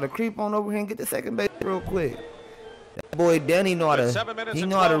try to creep on over here and get the second base real quick. That boy Danny know how With to 7 minutes he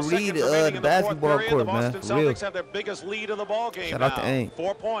and know how to 12 read seconds remaining the in the basketball fourth period, court, the man. Boston For real. Celtics have their biggest lead of the ball game Shout out to now. Ainge.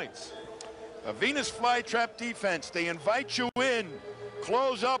 4 points. A Venus flytrap defense. They invite you in,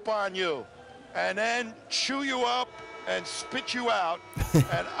 close up on you, and then chew you up and spit you out.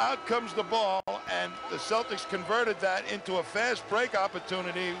 And out comes the ball, and the Celtics converted that into a fast break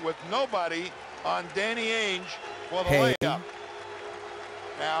opportunity with nobody on Danny Ainge for the Hey. layup.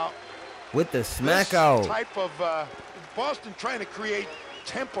 Now, With the smack this out. type of Boston trying to create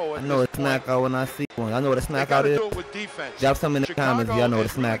tempo I at know this what smack point. out when I see one. I know what a They smack got out to is. do it with defense. Drop some in the comments if y'all know what a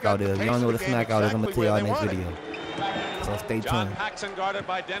Chicago has smack out really is. got Y'all the know what a pace of the smack game out is. I'm gonna tell y'all exactly next where video. So stay John tuned. Paxson guarded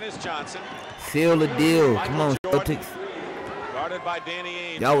by Dennis Johnson. Seal the deal. Come on, Michael Jordan Celtics. guarded by Danny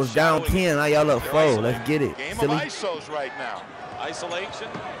Ainge. Y'all was down Shadowing 10. Now y'all up 4. Let's get it. Game Silly. of ISOs right now. Isolation.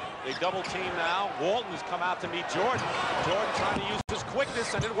 They double team now. Walton has come out to meet Jordan. Jordan trying to use his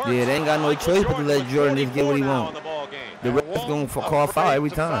quickness, and it works. Yeah, they ain't got no Michael choice but to let with Jordan just get 44 what he now want. in the ball game. The ref's Walton going for call foul afraid every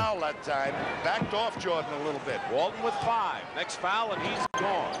to time. Foul that time. Backed off Jordan a little bit. Walton with 5. Next foul, and he's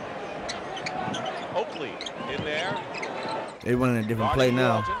gone. Oakley in there. They running a different Guarding play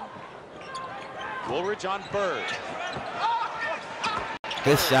now. Walton. Woolridge on Bird.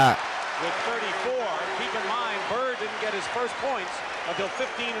 Good shot. With 34, keep in mind, Bird didn't get his first points until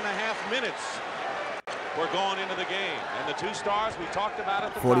 15.5 minutes were gone into the game. And the 2 stars we talked about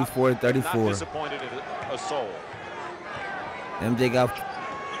at the 44-34. top, not disappointed in a soul. MJ got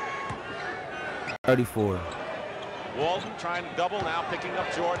 34. Walton trying to double now, picking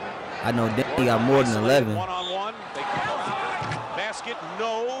up Jordan. I know Danny got more than 11. One-on-one. They come out. Basket,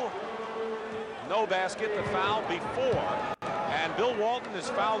 no. No basket. The foul before. And Bill Walton is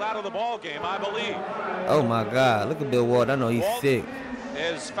fouled out of the ball game, I believe. Oh my God! Look at Bill Ward. I know he's Walton sick.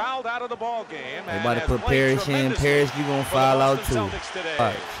 is fouled out of the ball game. They about to put Parrish in. Parrish, you gonna foul out too.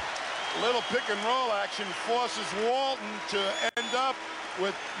 Little pick and roll action forces Walton to end up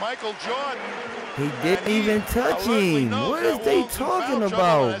with Michael Jordan. He didn't even touch him. What is they talking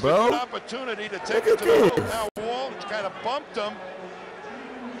about, bro? Opportunity to take it to the hoop. Now Walton kind of bumped him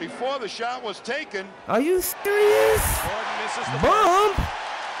before the shot was taken. Are you serious? Jordan misses the Bump.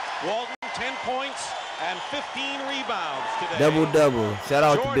 Walton 10 points and 15 rebounds today. Double-double. Shout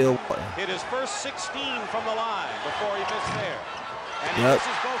out Jordan to Bill Walton. hit his first 16 from the line before he missed there. And he Yep. misses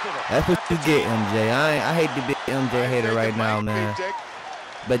both of them. That's what you get, MJ. I hate to be MJ hater right now, man.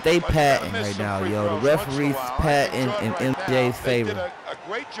 But they patting right now, yo. The referees patting in MJ's favor. They did a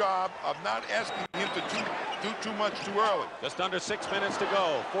great job of not asking him to do too much too early. Just under 6 minutes to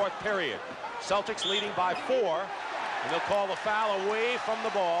go, fourth period. Celtics leading by 4, and they'll call the foul away from the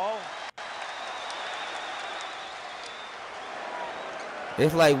ball.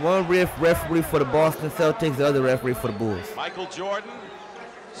 It's like one referee for the Boston Celtics, the other referee for the Bulls. Michael Jordan,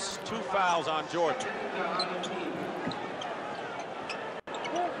 2 fouls on Jordan.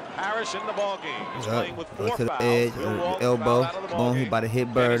 Parrish in the ball game. He's playing with 4 Go to the fouls. edge, elbow. Boom, he about to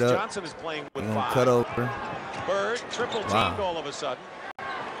hit Bird Dennis up. Johnson is playing with He's gonna 5. cut over. Bird triple teamed all of a sudden.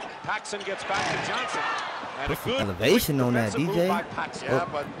 Paxson gets back to Johnson. And Put a some good elevation on that, defensive move DJ. by Paxson. Yeah,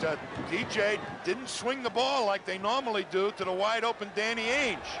 but DJ didn't swing the ball like they normally do to the wide open Danny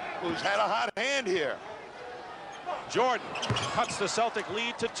Ainge, who's had a hot hand here. Jordan cuts the Celtic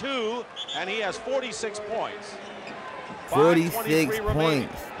lead to 2, and he has 46 points. 46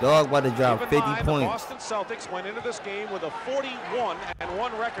 points. Dog about to drop Keep in 50 mind, points. The Boston Celtics went into this game with a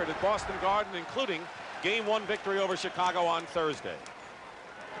 41-1 record at Boston Garden, including Game 1 victory over Chicago on Thursday.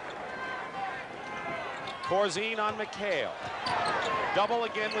 Corzine on McHale. Double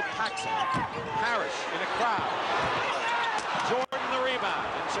again with Paxson. Parrish in a crowd. Jordan the rebound.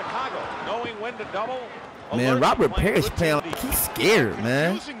 And Chicago knowing when to double. Man, Robert Parrish playing like he's scared,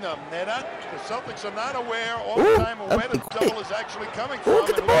 man. Using them. The Celtics are not aware all Ooh, the time of where the quick. double is actually coming Ooh, from.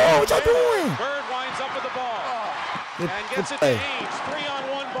 get the ball. What y'all doing? Bird winds up with the ball. Good, And good gets it to play. Ainge.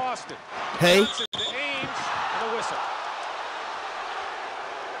 3-on-1 Boston. Hey. Johnson to Ainge and a whistle.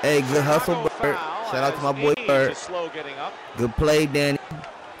 Hey, good hustle, Chicago Bird. foul Shout out to my as boy Ainge Bird. is slow getting up. Good play, Danny.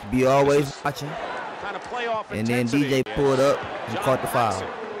 Be always watching. Kind of playoff And then intensity. DJ pulled up and John caught the foul. Paxson.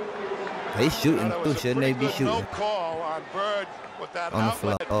 They shooting That too, was a shouldn't they pretty be good shooting? no call on Bird with that On the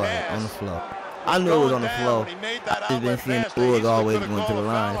floor. outlet Oh, pass. on the floor. I knew it was on the floor. He made that I've been outlet seeing pass. the They Bulls easily always could've going to the called a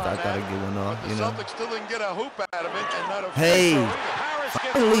line, foul so I on gotta that. get one off, But you the know. Celtics still didn't get a hoop out of it, and not a Hey. free throw. Parrish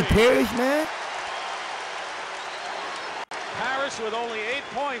gets Finally, 3. Parrish, man. Parrish with only 8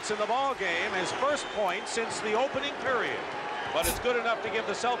 points in the ball game, his first point since the opening period. But it's good enough to give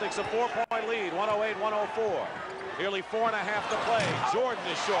the Celtics a 4-point lead, 108-104. Nearly 4.5 to play. Jordan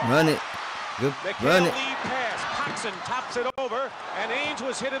is short. Run it. Good. McHale Run it. lead pass. Paxson tops it over, and Ainge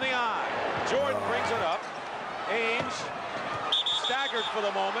was hit in the eye. Jordan brings it up. Ainge staggered for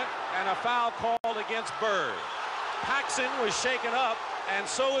the moment, and a foul called against Bird. Paxson was shaken up, and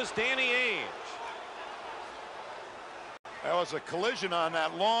so is Danny Ainge. That was a collision on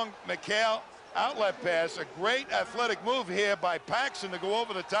that long McHale outlet pass. A great athletic move here by Paxson to go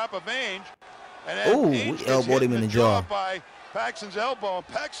over the top of Ainge. And then Ooh, Ainge we gets elbowed hit him in the jaw. by Paxson's elbow, and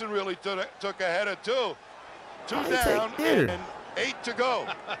Paxson really took a header too. 2 Nice down hitter. and 8 to go.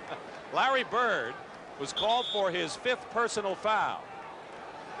 Larry Bird was called for his 5th personal foul.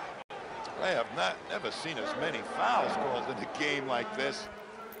 I have never seen as many fouls called in a game like this.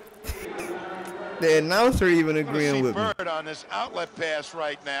 The announcer even I'm gonna agreeing see with me. Bird on this outlet pass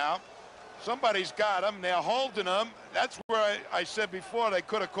right now. Somebody's got him. They're holding him. That's where I said before they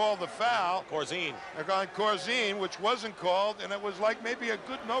could have called the foul. Corzine. They're going Corzine, which wasn't called, and it was like maybe a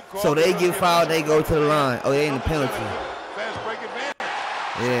good no call. So they get fouled, they go to the line. Oh, they ain't a penalty. Fast break advantage.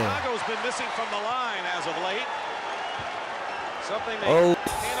 Yeah. Chicago's been missing from the line as of late. Something they Oh,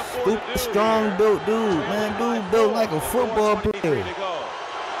 can't afford to super do strong here. built dude, man. Dude built like a football 4:23 player. to go.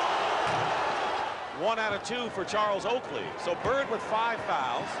 1 out of 2 for Charles Oakley. So Bird with 5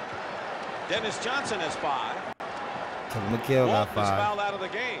 fouls. Dennis Johnson has 5. Kevin McHale got Walton is 5. fouled out of the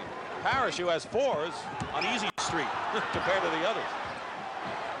game. Parrish, who has 4s on easy street compared to the others.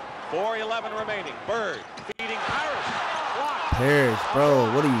 4:11 remaining. Bird feeding Parrish. Blocked. Parrish,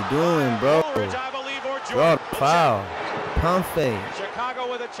 bro, what are you doing, bro? Woolridge, I believe, or Draw Jordan. the foul. Pump fake. Chicago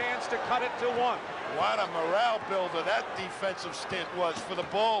with a chance to cut it to 1. What a morale builder that defensive stint was for the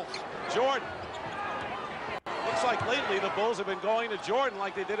Bulls. Jordan. Looks like lately the Bulls have been going to Jordan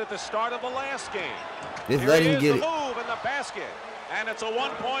like they did at the start of the last game. Just Here let he him is, get the it. move in the basket. And it's a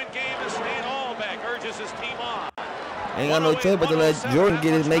 1-point game as Stan Albeck urges his team on. Ain't got no choice but to let 108-107, Jordan not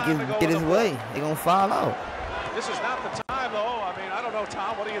get much his time to go in the way. They gonna foul out. This is not the time, though. I mean, I don't know,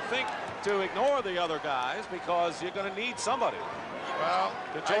 Tom, what do you think to ignore the other guys, because you're going to need somebody. Well,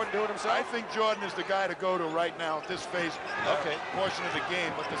 did Jordan do it himself? I think Jordan is the guy to go to right now at this phase portion of the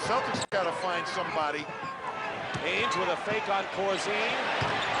game. But the Celtics got to find somebody. Ainge with a fake on Corzine.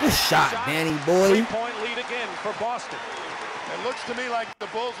 Good shot, Danny boy. 3-point lead again for Boston. It looks to me like the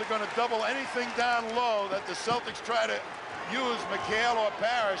Bulls are going to double anything down low that the Celtics try to use McHale or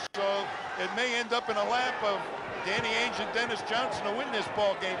Parrish. So it may end up in a lap of Danny Ainge and Dennis Johnson to win this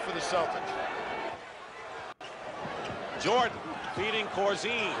ball game for the Celtics. Jordan feeding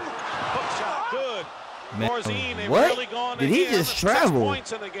Corzine. Hook shot, good. Man, Corzine, they've what? really gone Did to he him. just 6 travel?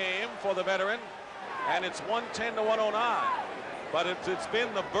 points in the game for the veteran, and it's 110 to 109. But it's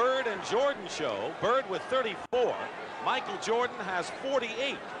been the Bird and Jordan show. Bird with 34. Michael Jordan has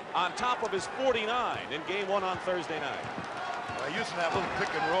 48 on top of his 49 in game 1 on Thursday night. Using that little pick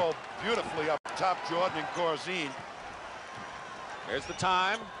and roll beautifully up top, Jordan and Corzine. There's the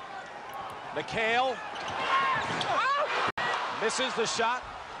time. McHale misses the shot,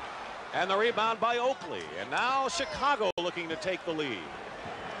 and the rebound by Oakley. And now Chicago looking to take the lead.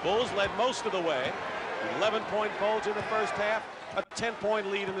 Bulls led most of the way. 11-point bulge in the first half, a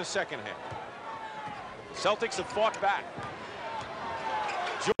 10-point lead in the second half. Celtics have fought back.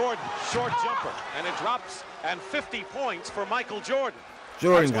 Jordan, short jumper, and it drops, and 50 points for Michael Jordan.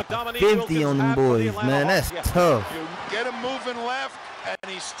 Jordan got 50 on them boys, man. That's tough. You get him moving left,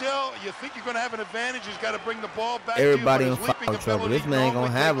 and he's still, you think you're going to have an advantage. He's got to bring the ball back. Everybody in foul trouble. This man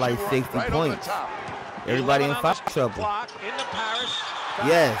going to have like 60 points. Everybody in foul trouble.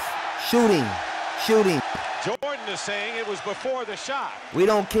 Yes. Shooting. Shooting. Jordan is saying it was before the shot. We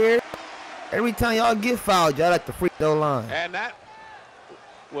don't care. Every time y'all get fouled, y'all at the free throw line. And that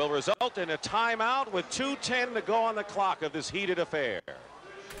will result in a timeout with 2:10 to go on the clock of this heated affair.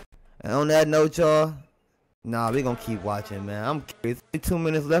 And on that note, y'all, nah, we gonna keep watching, man. I'm curious. 2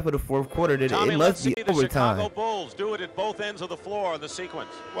 minutes left of the fourth quarter. Tommy, It must be the overtime. Chicago Bulls do it at both ends of the floor in the sequence.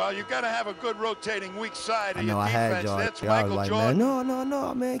 Well, you got to have a good rotating weak side of I know your I had defense. y'all. That's Y'all Michael like, Jordan. man,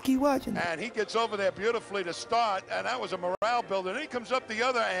 no, man, keep watching. And he gets over there beautifully to start, and that was a morale builder. And he comes up the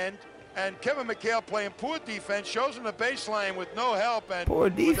other end, and Kevin McHale playing poor defense, shows him the baseline with no help. And Poor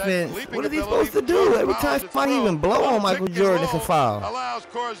defense. What is he supposed to ability, do? Every fouls time it somebody through. even blow on Michael Pick and Jordan, it's a roll foul. Allows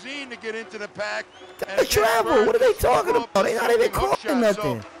Corzine to get into the pack. That's travel. What are they talking about? They not even calling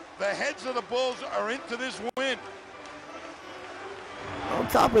nothing. So the heads of the Bulls are into this win. On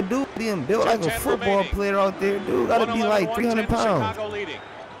top of dude being built like a 2:10 football remaining. player out there, dude got to be like 300 pounds. Chicago leading.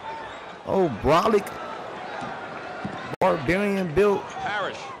 Oh, brolic, barbarian built.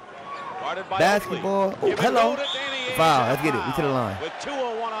 Parrish. Guarded by Basketball. Oakley. Oh, Give it hello. go to Danny Ainge. Foul. Let's get it. We to the line. With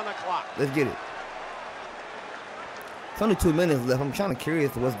 2:01 on the clock. Let's get it. It's only 2 minutes left. I'm trying to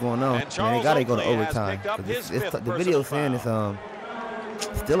curious to what's going on. And Man, they gotta go to Oakley has overtime. picked up 'Cause his it's fifth the personal video saying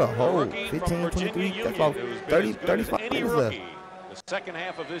it's still a whole Rookie from 15, Virginia 23. Union, That's about who's been 30, as good as 35 any minutes left. rookie the second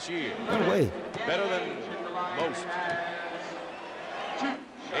half of this year. No way. Better than most.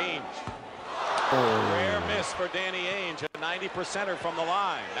 Ainge. Oh. Rare miss for Danny Ainge, a 90%er from the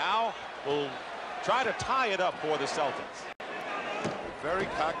line. Now we'll try to tie it up for the Celtics. Very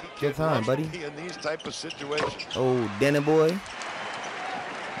cocky kid. Good time, Loves to buddy. be in these type of situations. Oh, Danny boy.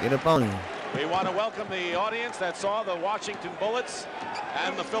 Get up on him. We want to welcome the audience that saw the Washington Bullets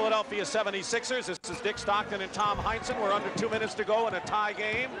and the Philadelphia 76ers. This is Dick Stockton and Tom Heinsohn. We're under 2 minutes to go in a tie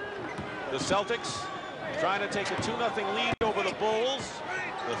game. The Celtics trying to take a 2-0 lead over the Bulls.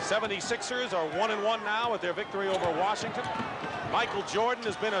 The 76ers are 1-1 now with their victory over Washington. Michael Jordan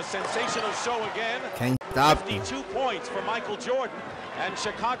has been a sensational show again. Can't stop him. 52 points for Michael Jordan, and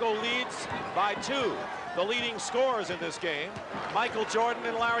Chicago leads by 2. The leading scorers in this game, Michael Jordan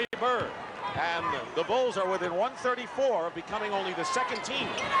and Larry Bird. And the Bulls are within 134 of becoming only the second team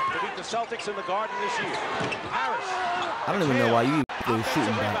to beat the Celtics in the Garden this year. Harris. I don't even know why you still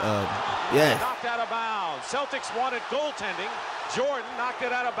shooting that. Yes. Knocked out of bounds. Celtics wanted goaltending. Jordan knocked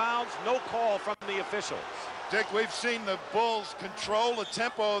it out of bounds. No call from the officials. Dick, we've seen the Bulls control the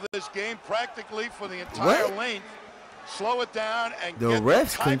tempo of this game practically for the entire length. Slow it down and The get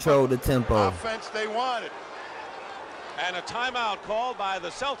refs the control the tempo. offense they wanted. And a timeout called by the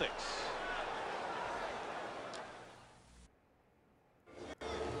Celtics.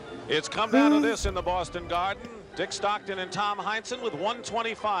 It's come down to this in the Boston Garden. Dick Stockton and Tom Heinsohn with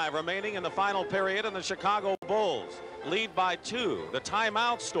 1:25 remaining in the final period, and the Chicago Bulls lead by 2. The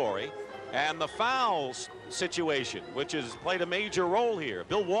timeout story and the fouls situation, which has played a major role here.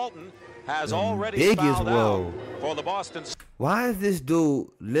 Bill Walton has already fouled out for the Boston. Why is this dude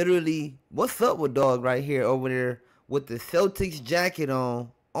literally, what's up with dog right here over there with the Celtics jacket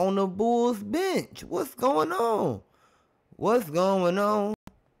on the Bulls bench? What's going on? What's going on?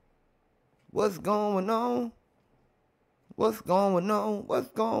 What's going on? What's going on? What's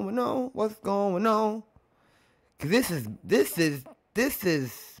going on? What's going on? Cause this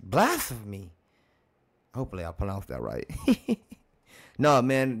is blasphemy. Hopefully I pronounced that right. No,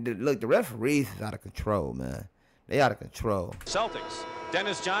 man. Look, the referees is out of control, man. They out of control. Celtics.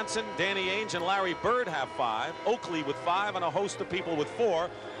 Dennis Johnson, Danny Ainge, and Larry Bird have 5. Oakley with 5, and a host of people with 4.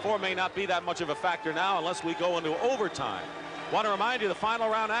 4 may not be that much of a factor now unless we go into overtime. Want to remind you the final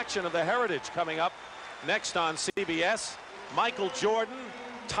round action of the Heritage coming up next on CBS. Michael Jordan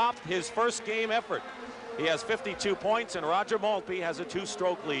topped his first game effort. He has 52 points, and Roger Maltby has a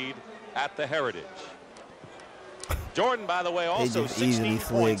 2-stroke lead at the Heritage. Jordan, by the way, also 16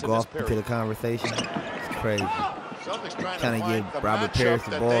 points in this period. To the conversation. It's crazy. Celtics trying to give Robert Parrish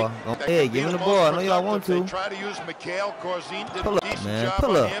the ball. Go ahead, give him the ball. I know y'all want to. They try to use Mikhail. Corzine did pull a decent job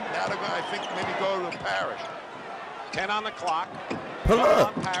pull on up. him. Now they're going to, I think, maybe go to Parrish. 10 on the clock. Pull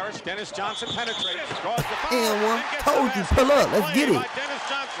up. On Parrish. Dennis Johnson penetrates. Draws the foul. And one. Told you, pull up. Let's get it.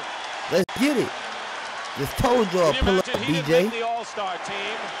 Let's get it. Just told y'all, pull up, He DJ. didn't make the All-Star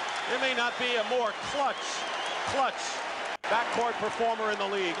team. There may not be a more clutch backcourt performer in the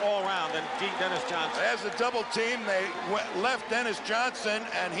league all around than Dennis Johnson. As a double team, they left Dennis Johnson,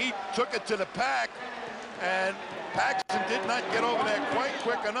 and he took it to the pack, and Paxson did not get over there quite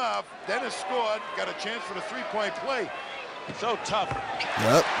quick enough. Dennis scored, got a chance for the three-point play. So tough.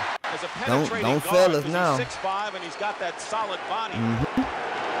 Yep. As a penetrating Don't guard, fail us now. He's 6'5", and he's got that solid body.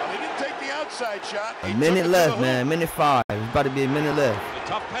 Well, he didn't take the outside shot. A minute left, man. Minute 5. It's about to be a minute left. A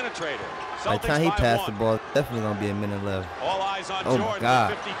tough penetrator. By the time he passed the ball, definitely gonna be a minute left. All eyes on Oh Jordan. my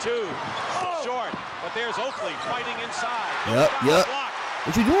God. 52. Short, but there's Oakley fighting inside. Yep.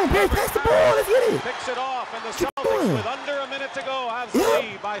 What you doing, Parrish? Pass the ball. Let's get it. Picks it off, and the What you Celtics, doing? with under a minute to go, have the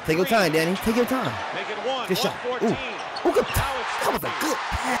lead by 3. Take your time, Danny. Take your time. Make it 1. Good shot. 114. Ooh, good. That was a good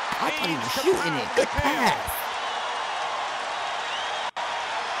pass. I thought he was shooting it. Good pass.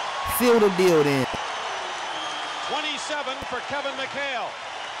 Seal the deal then. 27 for Kevin McHale.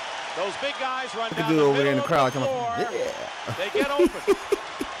 Those big guys run down Dude the over middle there in the of crowd. the Come floor. on. Yeah. They get open.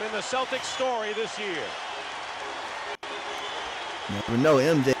 It's been the Celtics story this year. Never know.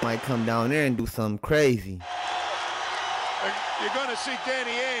 MJ might come down there and do something crazy. You're going to see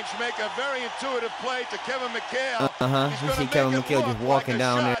Danny Ainge make a very intuitive play to Kevin McHale. You see Kevin McHale just walking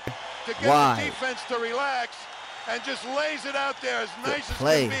down there. To get Why? the defense to relax and just lays it out there as nice as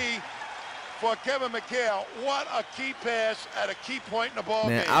play. can be for Kevin McHale. What a key pass at a key point in the ball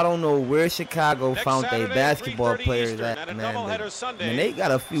Man, game. I don't know where Chicago Next found their Saturday, basketball 3:30 players Eastern, at, and a man. doubleheader Sunday, Man, they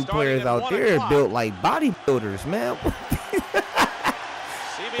got a few starting players at out 1 there o'clock. built like bodybuilders, man. CBS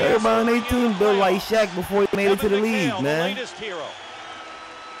Everybody on their rolling in team the built like playoffs. Shaq before he made it to the Kevin league, McHale, the man. latest hero.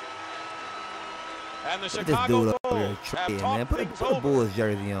 And the Look at this Chicago dude up there Bulls trying, have man. talked Put things a over. Bulls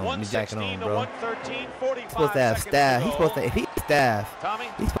jersey on, the jacket 116 on, to bro. 113, 45 He's supposed to have seconds staff. to He's go. supposed to, if he's staff, Tommy?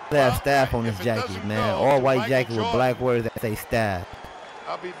 he's supposed to have staff on his If it jacket, doesn't man. go All to white Michael jacket with Jordan, black words that say staff.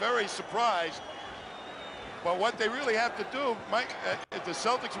 I'll be very surprised. But what they really have to do, Mike, if the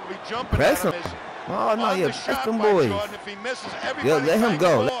Celtics will be jumping Press at him. him is Oh, no, on yeah, the press shot them by boys. Jordan. If he misses, Yeah, everybody let him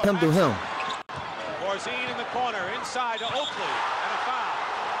go. Let him do him. Corzine in the corner, inside to Oakley, and a foul.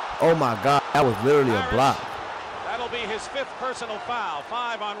 Oh, my God. That was literally a Parrish. block. That'll be his 5th personal foul,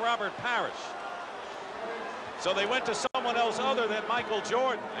 5 on Robert Parrish. So they went to someone else other than Michael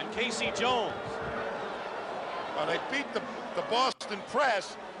Jordan and Casey Jones. Well, they beat the Boston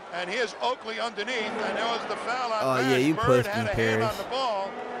press, and here's Oakley underneath, and there was the foul on Oh, Parrish. yeah, you Bird pushed had him, a hand on Parrish. the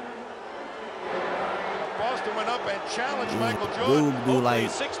ball. Boston went up and challenged Michael Jordan. Dude do Oakley, like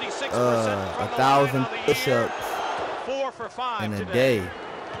 66% from the line 1,000 on the year. push-ups 4 for 5 in a today. day.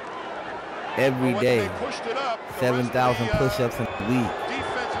 Every But when day. they pushed it up, the 7,000 rest of the, push-ups in a week.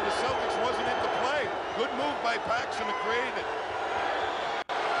 defense of the Celtics wasn't into play. Good move by Paxson to create it.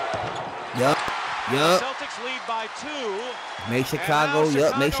 Yup. Yup. Celtics lead by 2. Make Chicago, And now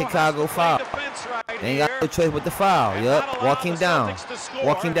yup, make Chicago has to play foul. defense right They ain't got here. no choice but the foul, And yup. not allow Walk him the down. Celtics to score,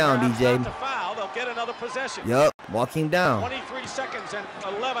 Walk him down, perhaps DJ. not to foul. They'll get another possession. Yup, walk him down. 23 seconds and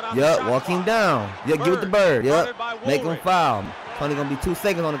 11 on the Yup, shot walk him clock. down. Yup, give it to Bird, Bird, yup. guarded by Make him Woolridge. foul. It's only gonna be 2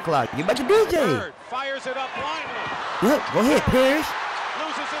 seconds on the clock. Get back to DJ. Bird fires it up blindly. Yup, go ahead, Parrish.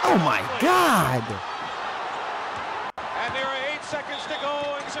 Loses it to Oh my Oakley. God. And there are 8 seconds to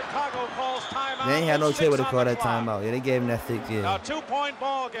go, and Chicago calls timeout. They ain't had no with choice but 6 to on call the that clock. timeout. Yeah, they gave him that 6 years. Now What 2-point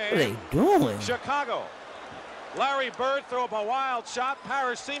ball game. are they doing? Chicago. Larry Bird threw up a wild shot.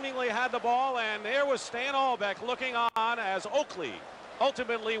 Parrish seemingly had the ball, and there was Stan Albeck looking on as Oakley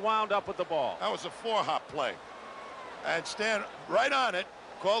ultimately wound up with the ball. That was a 4-hop play. And Stan, right on it,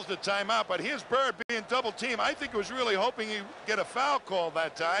 calls the timeout. But here's Bird being double teamed. I think he was really hoping he'd get a foul call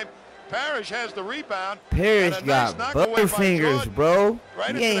that time. Parrish has the rebound. Parrish and a got nice knockaway by butterfingers, Jordan, bro.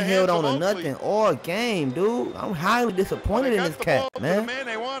 right He into ain't the held hands on of to Oakley. nothing all game, dude. I'm highly disappointed in this cat, To the man. man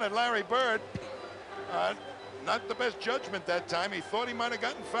they wanted, Larry Bird. Not the best judgment that time. He thought he might have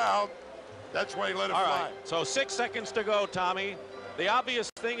gotten fouled. That's why he let it All fly. right, so 6 seconds to go, Tommy. The obvious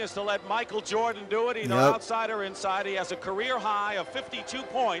thing is to let Michael Jordan do it, either Yep. outside or inside. He has a career high of 52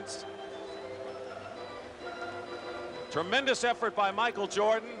 points. Tremendous effort by Michael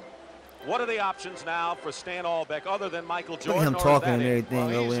Jordan. What are the options now for Stan Albeck other than Michael Look Jordan? at him or is talking that and it? everything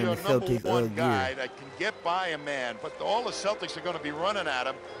Well, over he's in your the number Celtics one guy gear. that can get by a man, but all the Celtics are going to be running at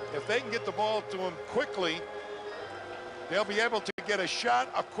him. If they can get the ball to him quickly, they'll be able to get a shot,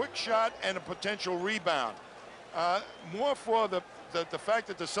 a quick shot, and a potential rebound. More for the fact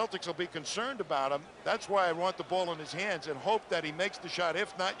that the Celtics will be concerned about him. That's why I want the ball in his hands and hope that he makes the shot.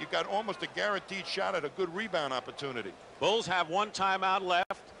 If not, you got almost a guaranteed shot at a good rebound opportunity. Bulls have one timeout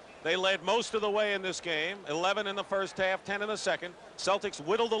left. They led most of the way in this game. 11 in the first half, 10 in the second. Celtics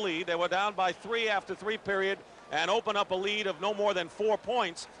whittled the lead. They were down by 3 after 3 period and open up a lead of no more than 4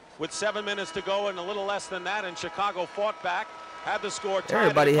 points with 7 minutes to go and a little less than that. And Chicago fought back, had the score tied.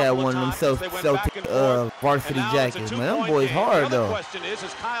 Everybody had one of them Celtic varsity jackets, man. Them boys hard, though. Question is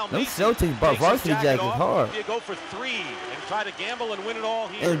Kyle Them Macy Celtics takes his varsity jacket jackets off? hard. Do you go for 3 and try to gamble and win it all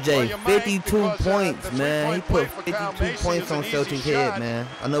here? MJ, you might, 52 because, points, the man. He three-point put play for Kyle 52 Macy points is on an easy Celtics shot. head, man.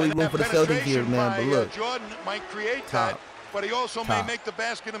 I know we And root for the Celtics here, penetration man, but by, look. Jordan might create Top. that, but he also may Top. make the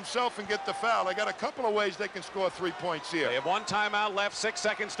basket himself and get the foul. I got a couple of ways they can score 3 points here. They have one timeout left, 6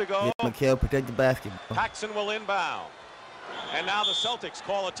 seconds to go. Yeah, Mikhail, protect the basket. Paxson will inbound. And now the Celtics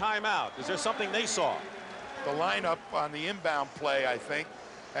call a timeout. Is there something they saw? The lineup on the inbound play, I think,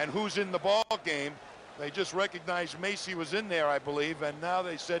 and who's in the ball game. They just recognized Macy was in there, I believe, and now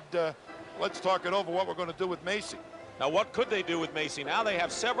they said, let's talk it over what we're going to do with Macy. Now, what could they do with Macy? Now they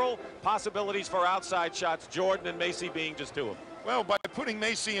have several possibilities for outside shots, Jordan and Macy being just 2 of them. Well, by putting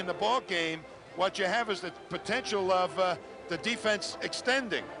Macy in the ball game, what you have is the potential of the defense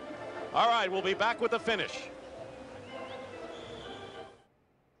extending. All right, we'll be back with the finish.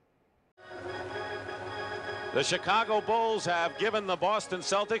 The Chicago Bulls have given the Boston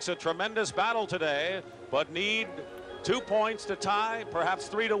Celtics a tremendous battle today, but need 2 points to tie, perhaps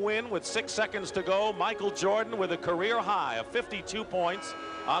 3 to win with 6 seconds to go. Michael Jordan with a career high of 52 points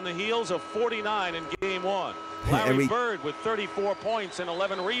on the heels of 49 in game 1. Larry Bird with 34 points and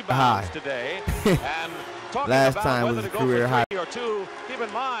 11 rebounds today. And talking Last about time whether was to a go career for high. 3 or 2, keep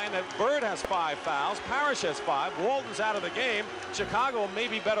in mind that Bird has 5 fouls, Parrish has 5, Walton's out of the game. Chicago may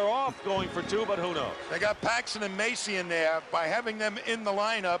be better off going for 2, but who knows? They got Paxson and Macy in there. By having them in the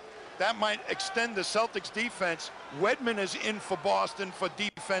lineup, that might extend the Celtics defense. Wedman is in for Boston for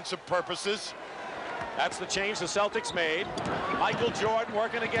defensive purposes. That's the change the Celtics made. Michael Jordan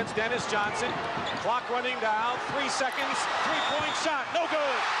working against Dennis Johnson. Clock running down, 3 seconds, 3-point shot, no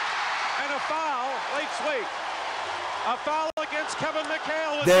good. And a foul, wait. A foul against Kevin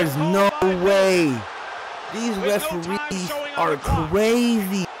McHale. There's no way. These referees are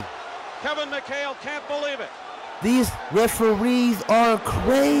crazy. Kevin McHale can't believe it. These referees are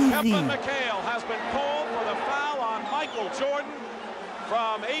crazy. Kevin McHale has been called for the foul on Michael Jordan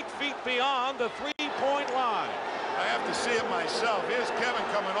from 8 feet beyond the 3-point line. I have to see it myself. Here's Kevin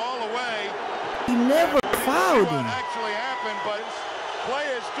coming all the way. He never fouled What him. actually happened, but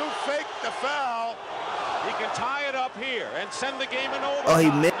players do fake the foul. He can tie it up here and send the game in overtime. Oh, he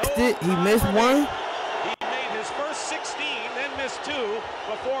missed it? He missed one? He made his first 16, then missed 2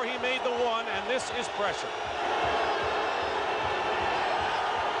 before he made the 1, and this is pressure.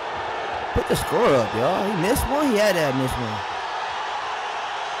 Put the score up, y'all. He missed one? He had to have missed one.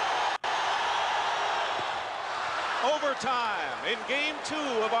 Overtime in game 2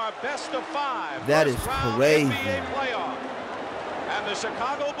 of our best of 5. That is first round crazy. NBA playoff. And the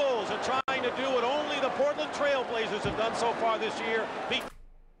Chicago Bulls are trying to do what only the Portland Trail Blazers have done so far this year.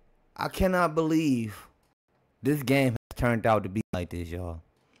 I cannot believe this game has turned out to be like this, y'all.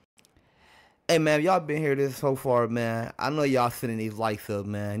 Hey, man, y'all been here this so far, man. I know y'all sending these likes up,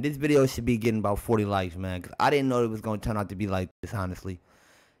 man. This video should be getting about 40 likes, man, because I didn't know it was going to turn out to be like this, honestly.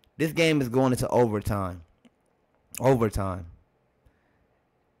 This game is going into overtime.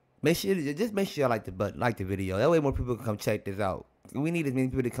 Make sure y'all like the video. That way more people can come check this out. We need as many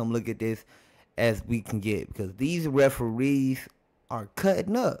people to come look at this as we can get, because these referees are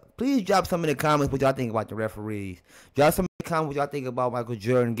cutting up. Please drop some in the comments what y'all think about the referees. Drop some in the comments what y'all think about Michael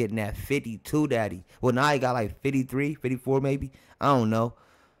Jordan getting that 52 daddy. Well, now he got like 53, 54 maybe. I don't know.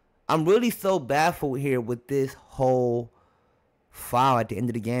 I'm really so baffled here with this whole foul at the end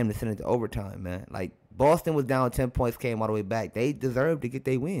of the game to send it to overtime, man. Like, Boston was down 10 points, came all the way back. They deserved to get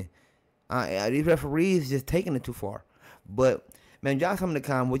their win. These referees just taking it too far. But, man, y'all some in the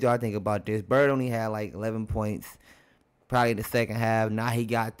comments what y'all think about this. Bird only had like 11 points probably in the second half. Now he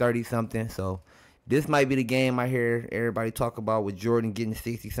got 30-something. So this might be the game I hear everybody talk about with Jordan getting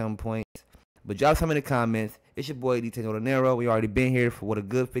 60-something points. But y'all some in the comments. It's your boy DtaeNoDinero. We already been here for a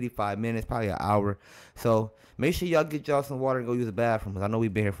good 55 minutes, probably an hour. So make sure y'all get y'all some water and go use the bathroom. I know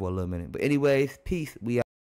we've been here for a little minute. But anyways, peace. We out.